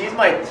 Good. Good. She's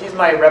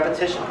my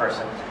repetition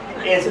person.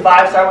 Is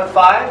 5, start with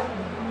 5,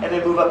 and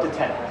then move up to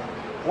 10.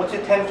 Once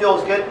your 10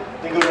 feels good,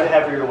 then go to a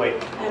heavier weight.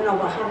 I know,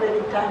 but how many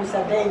times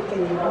a day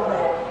can you do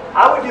that?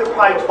 I would do it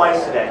probably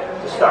twice a day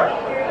to start.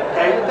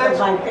 Okay? Because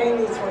my pain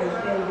is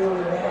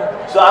really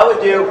bad. So what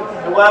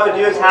I would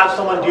do is have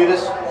someone do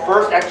this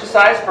first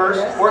exercise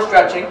before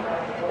stretching,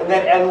 and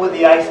then end with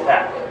the ice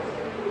pack.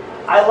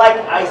 I like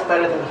ice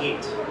better than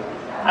heat.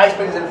 Ice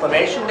brings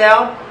inflammation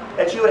down.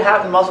 That you would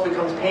have the muscle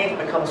becomes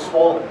painful, becomes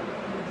swollen.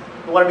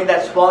 You want to bring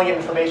that swelling and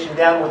inflammation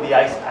down with the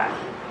ice pack.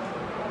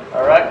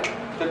 All right?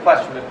 Good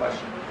question, good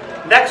question.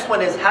 Next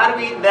one is how do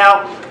we,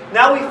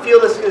 now we feel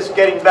this is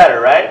getting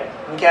better, right?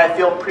 Okay, I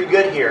feel pretty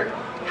good here.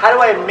 How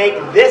do I make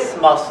this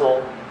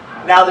muscle,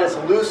 now that it's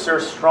looser,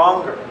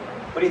 stronger?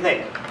 What do you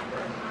think?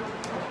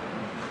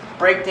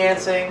 Break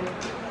dancing?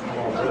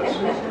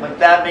 Like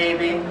that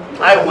maybe?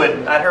 I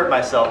wouldn't. I'd hurt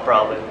myself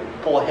probably.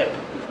 Pull a hip.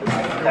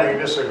 I mean,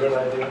 this is a good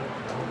idea.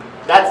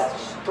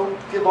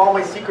 Don't give all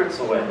my secrets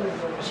away.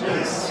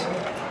 Jeez.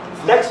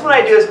 Next one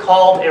I do is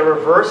called a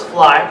reverse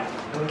fly.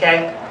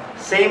 Okay?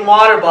 Same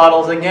water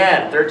bottles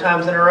again, 3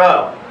 times in a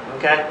row.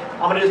 Okay?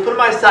 I'm going to just put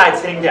them on my side,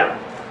 sitting down.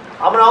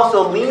 I'm going to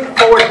also lean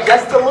forward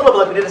just a little bit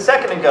like we did a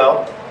second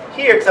ago.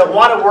 Here, because I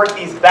want to work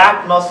these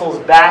back muscles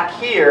back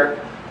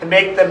here to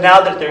make them,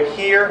 now that they're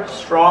here,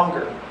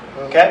 stronger.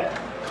 Okay?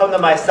 Come to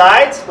my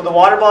sides with the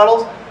water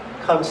bottles.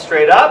 Come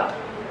straight up.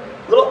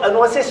 And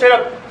when I say straight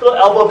up, little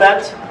elbow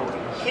bent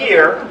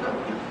here.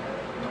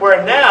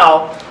 Where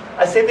now,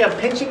 same thing, I'm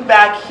pinching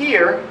back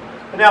here.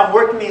 And now I'm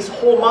working these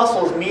whole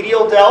muscles,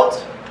 medial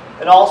delt,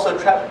 and also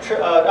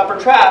upper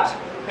traps.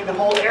 Make the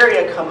whole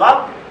area come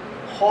up,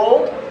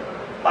 hold,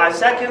 5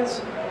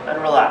 seconds,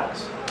 and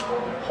relax.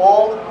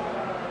 Hold,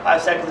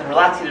 5 seconds, and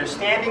relax, either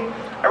standing.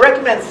 I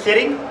recommend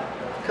sitting,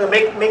 because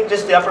make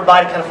just the upper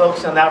body kind of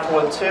focus on that for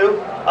 1, 2.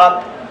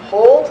 Up,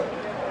 hold,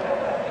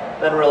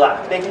 then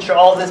relax. Making sure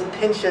all this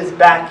pinches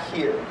back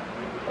here.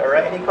 All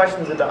right, any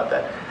questions about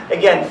that?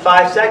 Again,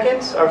 5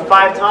 seconds, or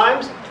 5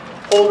 times,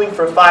 holding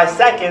for 5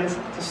 seconds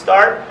to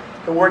start,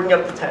 and working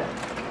up to 10.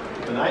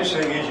 The nice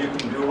thing is you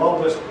can do all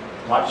this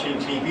watching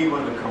TV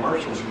when the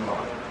commercials are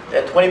on.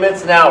 At 20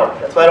 minutes an hour.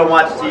 That's why I don't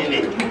watch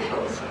TV.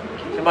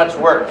 Too much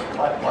work.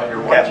 While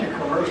you're watching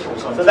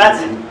commercials on So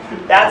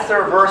TV. that's the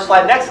reverse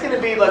slide. Next going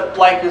to be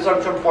like as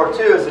I'm showing before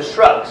too is the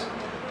shrugs.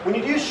 When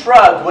you do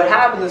shrugs, what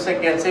happens is,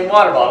 again, same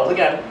water bottles.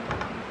 Again,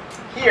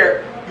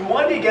 here, you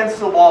want to be against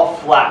the wall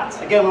flat.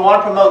 Again, we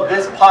want to promote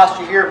this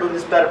posture here, move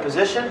this better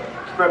position,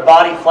 keep our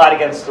body flat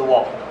against the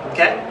wall.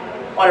 Okay?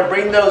 I want to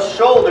bring those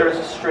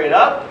shoulders straight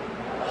up,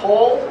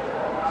 hold,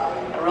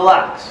 and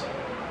relax.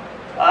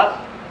 Up,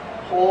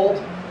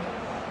 hold,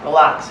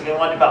 relax. Again, we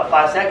want to do about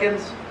 5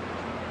 seconds.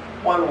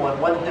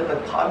 1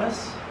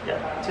 hippopotamus.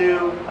 Yeah,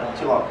 2,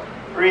 too long.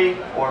 3,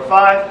 4,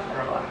 5,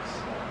 and relax.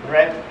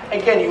 Right?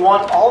 Again, you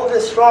want all of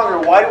this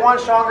stronger. Why do you want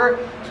it stronger?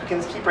 So you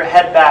can keep your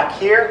head back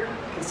here.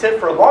 You can sit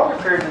for a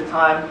longer period of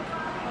time,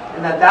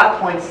 and at that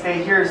point,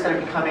 stay here instead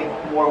of becoming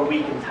more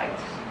weak and tight.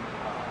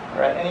 All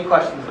right? Any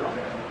questions at all?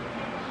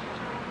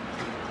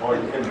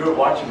 Well, you can do it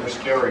watching a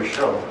scary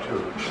show,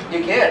 too.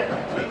 You can.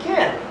 You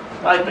can.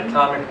 I like the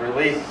comic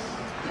relief.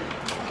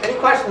 Any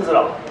questions at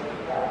all?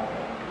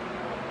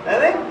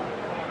 Anything?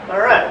 All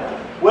right.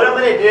 What I'm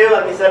going to do,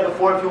 like I said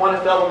before, if you want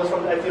to fill out this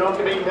one, if you don't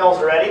get emails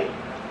already,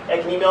 I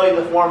can email you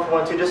the form for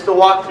 1, 2. Just to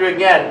walk through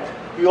again,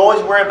 you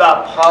always worry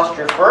about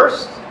posture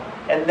first,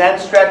 and then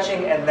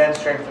stretching, and then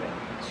strengthening.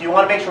 So you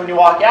want to make sure when you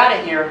walk out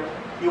of here,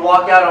 you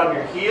walk out on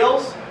your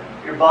heels,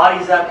 your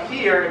body's up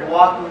here and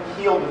walking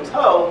heel to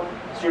toe,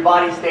 so your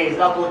body stays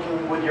up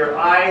looking with your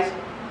eyes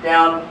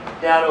down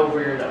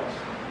over your nose.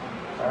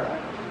 All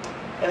right.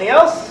 Anything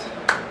else?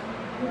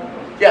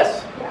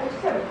 Yes? Yeah, I just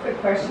have a quick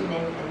question,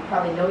 and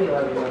probably nobody will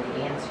ever know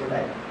the answer,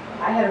 but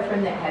I had a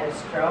friend that had a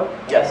stroke.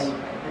 Yes. And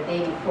the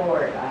day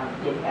before,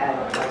 he'd had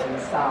like a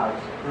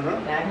massage.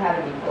 And I've had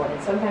it before,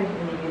 and sometimes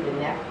when they do the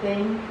neck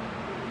thing,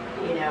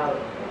 you know,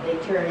 they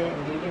turn it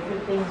and do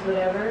different things,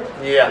 whatever.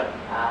 Yeah.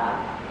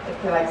 I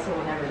feel like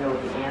someone never know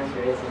what the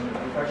answer is, and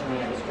unfortunately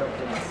I had a stroke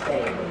the next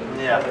day.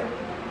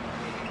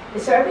 Yeah.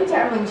 So every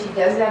time when she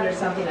does that or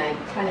something, I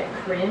kind of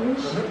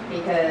cringe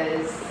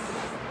because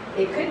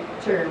it could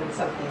turn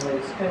something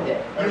loose, couldn't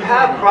it? You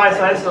have carotid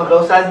sinuses on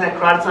both sides of that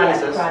carotid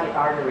sinuses. Yeah, carotid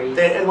arteries.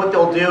 And what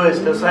they'll do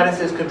is those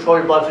sinuses control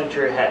your blood flow to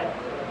your head.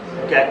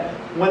 Okay.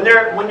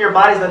 When your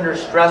body's under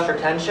stress or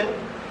tension,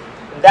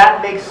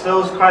 that makes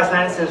those carotid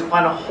sinuses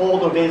kind of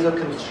hold or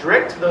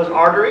vasoconstrict those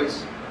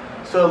arteries,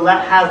 so it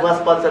has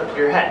less blood up to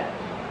your head.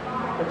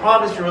 The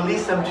problem is to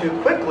release them too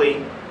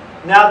quickly.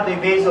 Now that they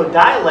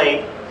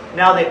vasodilate,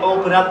 now they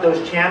open up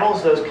those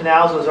channels, those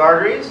canals, those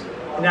arteries,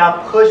 and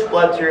now push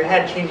blood to your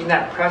head, changing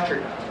that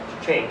pressure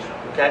change.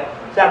 Okay,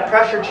 so that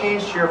pressure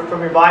change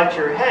from your body to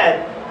your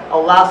head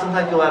allows.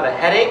 Sometimes you'll have a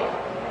headache.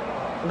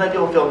 Sometimes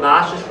you'll feel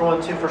nauseous for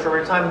a short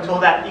period of time until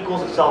that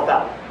equals itself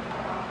out.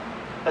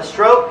 A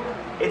stroke,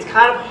 it's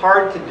kind of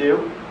hard to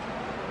do,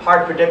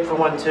 hard to predict for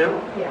one too.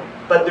 Yeah.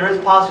 But there is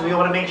a possibility. You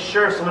want to make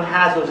sure if someone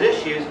has those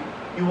issues,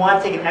 you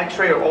want to take an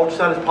X-ray or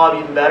ultrasound is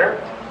probably even better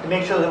to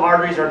make sure the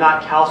arteries are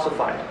not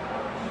calcified.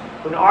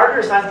 When an artery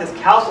or sinus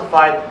gets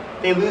calcified,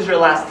 they lose their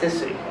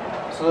elasticity.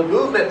 So the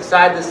movement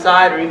side to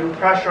side or even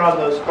pressure on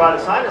those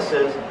carotid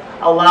sinuses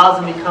allows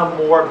them to become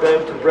more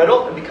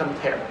brittle and become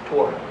tear.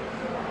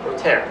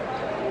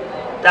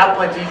 At that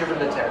point, it's easier for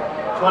them to tear.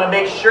 So you want to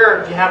make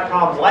sure if you have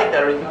problems like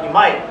that, or you think you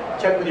might,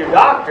 check with your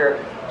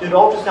doctor, do an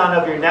ultrasound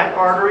of your neck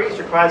arteries,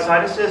 your carotid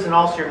sinuses, and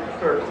also your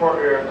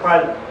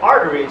carotid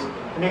arteries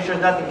to make sure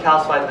there's nothing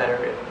calcified in that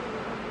area.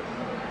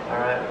 All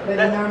right. But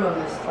a normal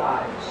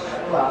massage,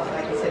 well,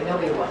 like I said,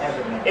 nobody will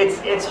ever know.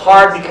 It's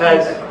hard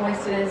because it's a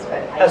coincidence,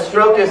 but a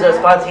stroke is a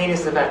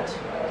spontaneous event.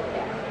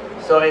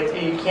 Yeah. So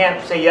you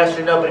can't say yes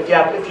or no. But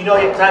if you know,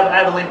 because I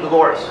have a lady,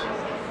 Dolores.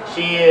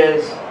 She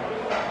is,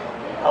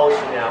 how old is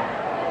she now?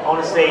 I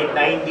want to say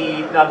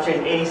 90. No, she's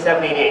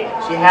 87,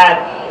 88. She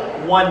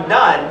had one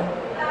done,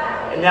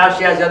 and now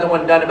she has the other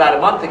one done about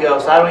a month ago.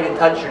 So I don't even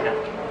touch her neck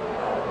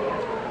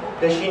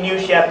because she knew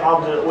she had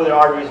problems with her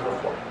arteries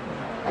before.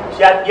 So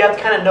you have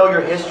to kind of know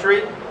your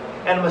history.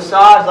 And a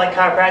massage, like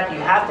chiropractic,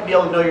 you have to be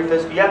able to know your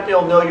history. You have to be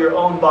able to know your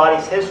own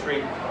body's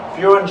history. If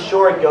you're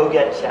unsure, go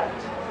get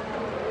checked.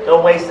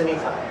 Don't waste any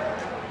time.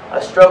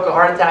 A stroke, a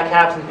heart attack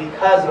happens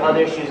because of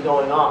other issues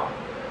going on.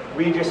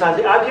 Read your signs.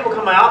 I have people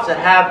come to my office that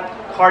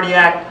have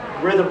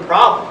cardiac rhythm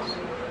problems.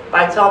 If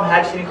I tell them,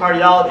 have you seen a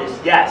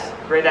cardiologist? Yes.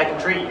 Great, I can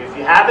treat you. If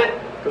you haven't,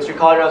 go to your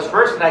cardiologist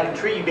first, and I can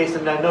treat you based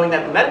on knowing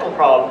that the medical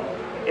problem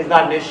is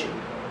not an issue.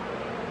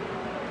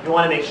 You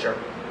want to make sure.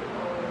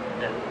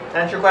 To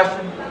answer your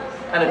question?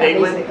 Kind of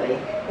vaguely? Basically.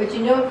 But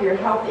you know if you're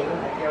healthy,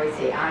 like they always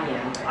say I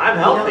am. I'm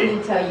healthy. You don't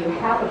need to tell you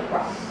have a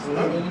problem.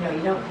 And you know,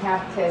 you don't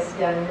have tests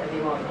done or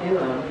they won't do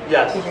them.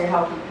 Yes. Because you're a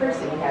healthy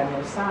person, you have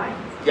no signs.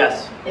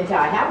 Yes. Until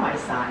I have my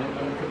sign,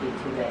 and it could be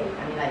too late.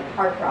 I mean, like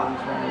heart problems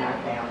run in our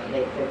family,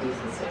 late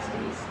 50s and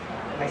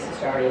 60s. My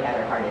sister already had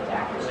her heart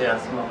attack because she was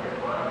a smoker.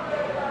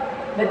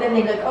 But then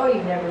they look, oh,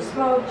 you've never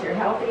smoked, you're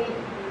healthy.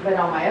 But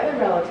all my other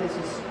relatives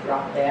just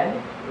drop dead.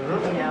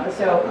 You know,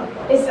 so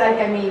it's like,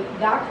 I mean,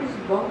 doctors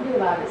won't do a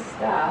lot of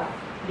stuff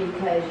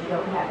because you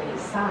don't have any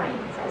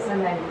signs.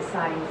 Sometimes the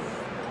signs,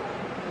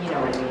 you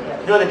know what I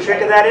mean? You know what the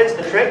trick of that is?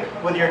 The trick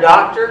with your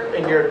doctor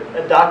in your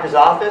doctor's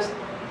office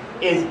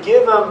is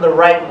give them the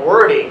right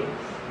wording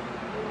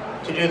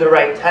to do the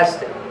right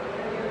testing.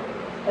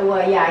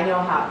 Well, yeah, I know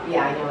how.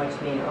 Yeah, I know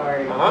what you mean.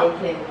 Or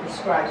they can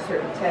prescribe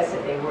certain tests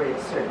if they word it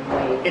a certain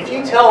way. If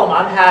you tell them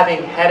I'm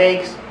having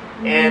headaches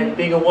and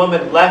being a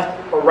woman,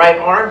 left or right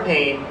arm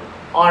pain,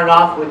 on and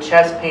off with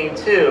chest pain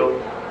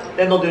too,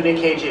 then they'll do an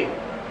EKG.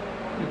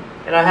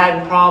 And I've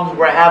had problems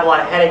where I have a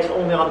lot of headaches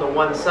only on the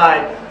one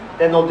side,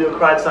 then they'll do a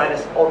carotid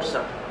sinus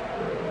ultrasound.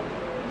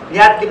 You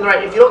have to give them the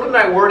right, if you don't give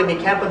them the right wording,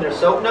 they can't put in their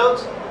soap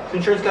notes, so the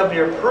insurance company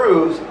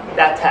approves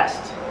that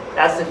test.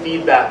 That's the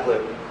feedback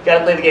loop. You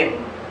gotta play the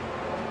game.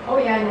 Oh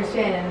yeah, I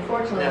understand. And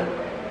unfortunately,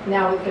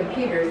 now with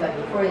computers, like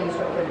before they used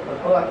to open up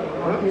a book and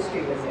more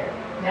history was there.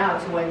 Now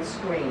it's one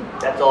screen.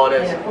 That's all it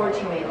is. And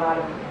unfortunately, a lot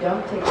of them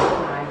don't take the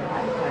time or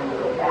have the time to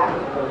go back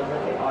and really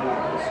look at all your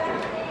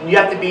history. You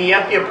have to be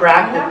a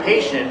proactive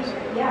patient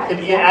to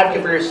be an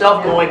advocate for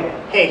yourself, going,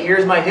 hey,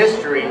 here's my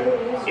history.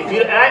 If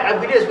you, and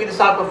we just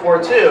talked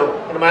before too,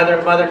 and my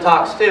other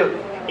talks too.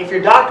 If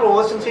your doctor will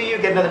listen to you,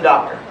 get another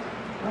doctor.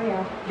 Oh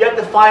yeah. You have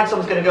to find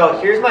someone's going to go,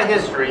 here's my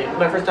history. This is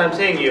my first time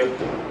seeing you.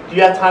 Do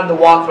you have time to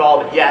walk through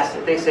all of it? Yes.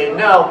 If they say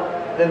no,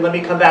 then let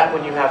me come back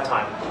when you have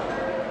time.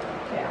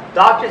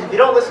 Doctors,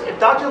 if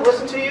doctors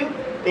listen to you,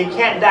 they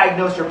can't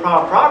diagnose your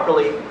problem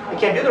properly. They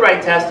can't do the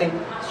right testing,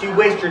 so you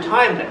waste your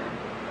time then.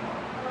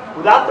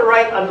 Without the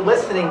right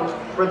listening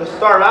for the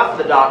start off of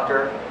the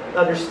doctor,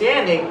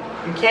 understanding,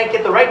 you can't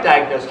get the right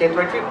diagnosis, can't get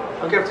the right treatment.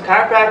 I don't care if it's a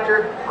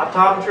chiropractor,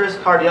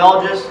 optometrist,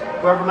 cardiologist,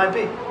 whoever it might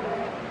be.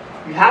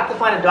 You have to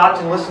find a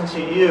doctor and listen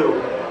to you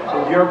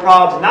with your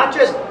problems, not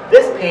just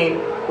this pain,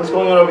 what's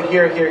going on over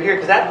here,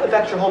 because that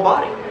affects your whole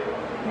body.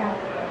 Yeah.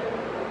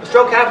 A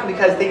stroke happens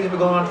because things have been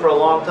going on for a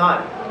long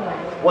time.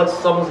 What's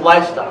someone's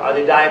lifestyle? Are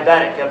they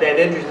diabetic? Have they had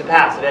injuries in the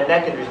past? Have they had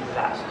neck injuries in the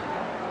past?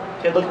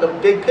 Okay, look at the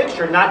big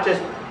picture, not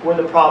just where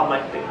the problem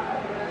might be.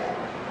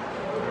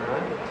 All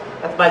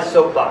right? That's my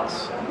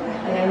soapbox.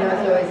 And I know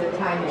it's always a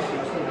time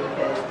issue too,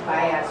 because if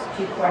I ask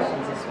 2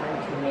 questions, it's one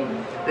too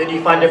many. Then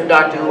you find a different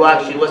doctor who will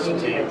actually listen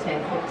to you.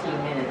 10,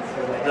 15 minutes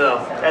or whatever.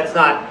 No, so. that's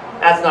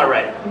not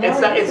right.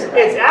 No,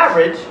 It's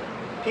average.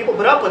 People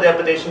put up with it,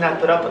 but they should not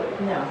put up with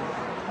it. No,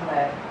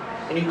 but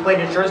And you complain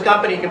to the insurance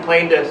company, you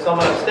complain to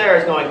someone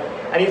upstairs going,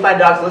 I need to find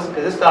doctors to listen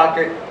to this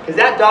doctor, because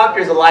that doctor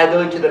is a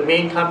liability to the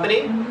main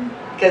company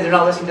because they're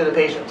not listening to the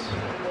patients.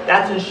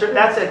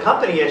 That's a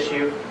company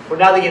issue where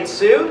now they get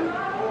sued.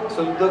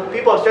 So the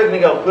people upstairs are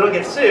going to go, we don't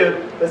get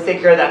sued, let's take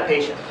care of that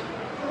patient.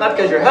 Not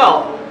because of your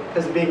health,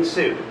 because of being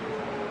sued.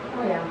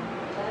 oh yeah.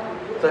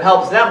 So it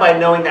helps them by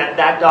knowing that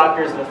that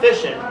doctor isn't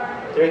efficient.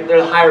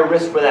 They're higher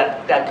risk for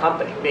that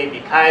company.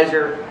 Maybe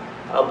Kaiser,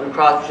 Blue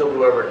Cross Blue Shield,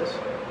 whoever it is.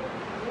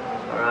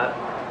 All right?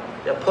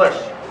 Yeah, push.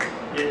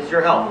 It's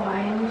your Oh, health.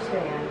 I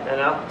understand. You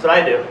know? That's what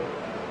I do.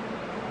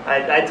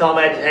 I tell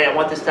them, hey, I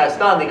want this test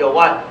done. They go,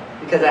 what?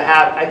 Because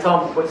I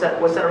tell them, what's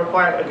that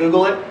required? I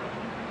Google it.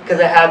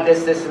 Because I have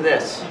this, and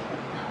this.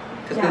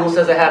 Because Yeah. Google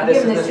says I have this,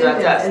 Give and them this, the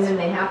and that symptoms, and test. then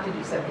they have to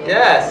do something.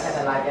 Yes. They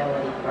have a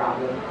liability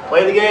problem.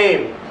 Play the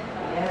game.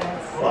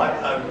 Yes.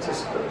 Well, I'm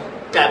just,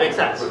 That makes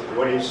sense.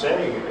 what he's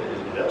saying is,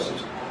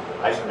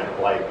 I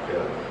spent like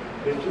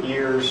 50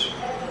 years,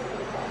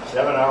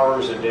 7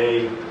 hours a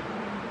day,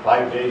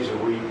 5 days a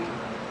week,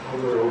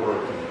 over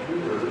a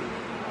computer.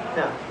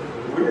 Yeah.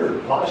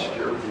 Weird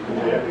posture because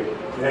you have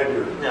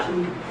your Yeah.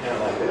 feet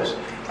like this.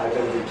 I've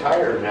been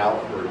retired now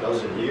for a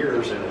dozen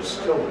years, and it's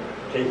still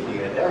taking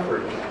an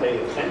effort to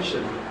pay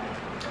attention.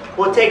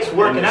 Well, it takes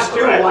work and And effort,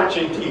 still right?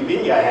 watching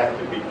TV, I have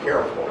to be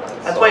careful.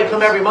 That's why you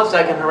come every month so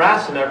I can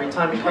harass him every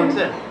time he comes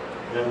in.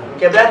 Yeah.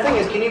 Okay, but that thing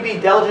is, can you be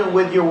diligent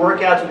with your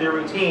workouts, with your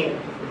routine?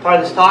 Part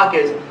of this talk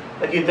is,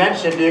 like you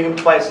mentioned, doing them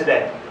twice a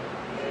day.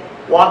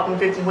 Walking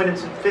 15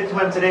 minutes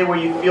a day where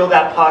you feel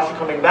that posture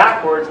coming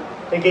backwards,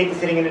 negate the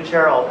sitting in a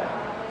chair all day.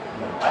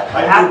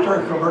 I do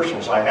turn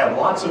commercials. I have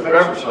lots of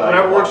exercise.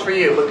 Whatever works for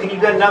you. But can you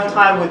get enough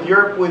time with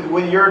your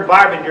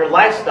environment, your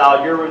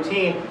lifestyle, your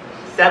routine,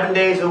 7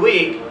 days a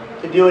week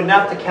to do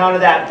enough to counter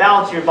that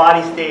balance so your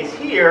body stays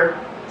here?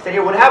 Stay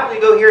here. What happens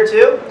when you go here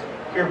too?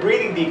 Your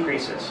breathing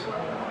decreases.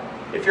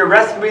 If your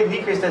rest and breathing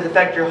decrease, does it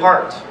affect your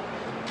heart?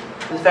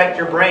 Does it affect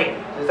your brain?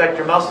 Does it affect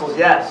your muscles?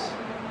 Yes.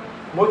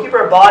 When we keep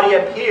our body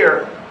up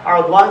here,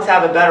 our lungs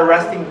have a better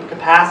resting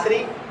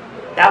capacity.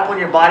 At that point,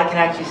 your body can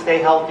actually stay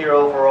healthier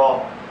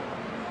overall.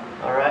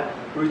 All right?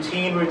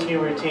 Routine.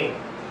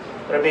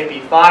 But it may be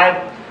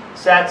 5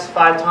 sets,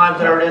 5 times,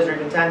 whatever it is, or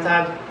even 10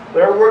 times.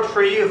 Whatever works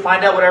for you,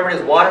 find out whatever it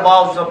is, water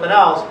bottles or something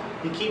else.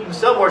 You keep them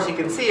somewhere so you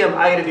can see them.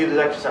 I got to do those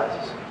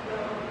exercises.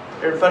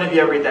 They're in front of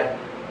you every day.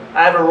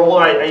 I have a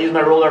roller. I use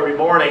my roller every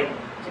morning.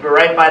 Keep it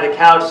right by the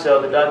couch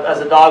so that as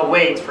the dog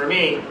waits for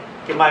me,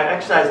 get my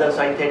exercise done so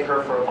I can take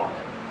her for a walk.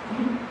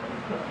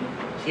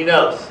 She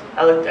knows.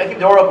 I keep the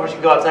door open when she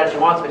can go outside if she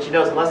wants, but she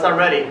knows unless I'm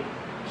ready,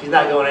 she's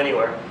not going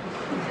anywhere.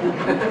 All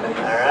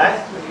right?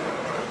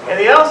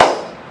 Anything else?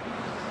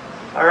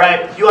 All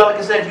right. If you want, like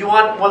I said, if you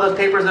want one of those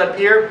papers up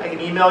here, I can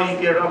email you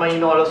if you don't have my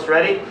email list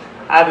ready.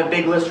 I have a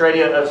big list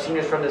ready of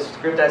seniors from this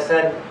group that I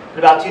send. In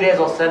about 2 days,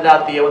 I'll send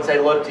out once I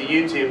load to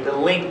YouTube, the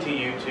link to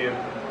YouTube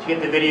to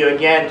get the video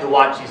again to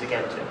watch these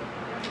again too.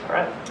 All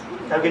right?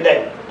 Have a good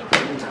day.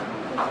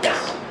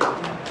 Yes.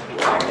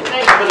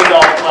 Thanks for the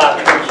golf clap.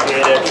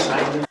 Appreciate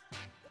it.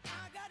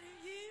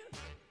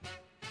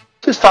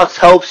 This talk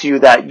helps you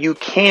that you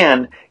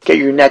can get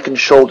your neck and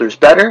shoulders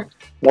better,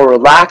 more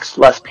relaxed,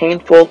 less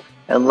painful,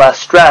 and less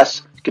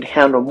stress. You can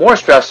handle more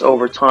stress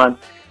over time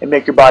and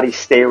make your body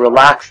stay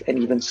relaxed and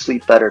even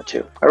sleep better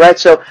too. All right,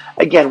 so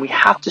again, we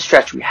have to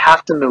stretch, we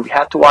have to move, we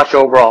have to watch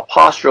overall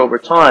posture over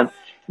time.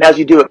 And as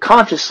you do it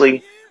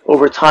consciously,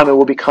 over time it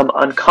will become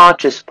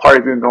unconscious, part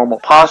of your normal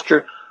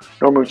posture,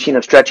 normal routine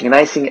of stretching and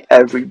icing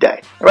every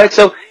day. All right,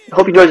 so I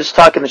hope you enjoyed this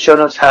talk. In the show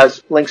notes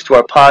has links to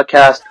our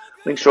podcast,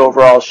 links to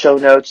overall show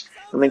notes,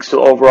 and links to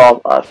overall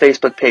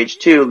Facebook page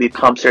too. Leave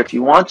comments there if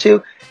you want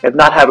to. If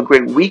not, have a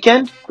great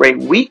weekend, great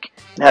week,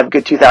 and have a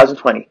good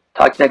 2020.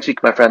 Talk to you next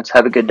week, my friends.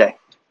 Have a good day.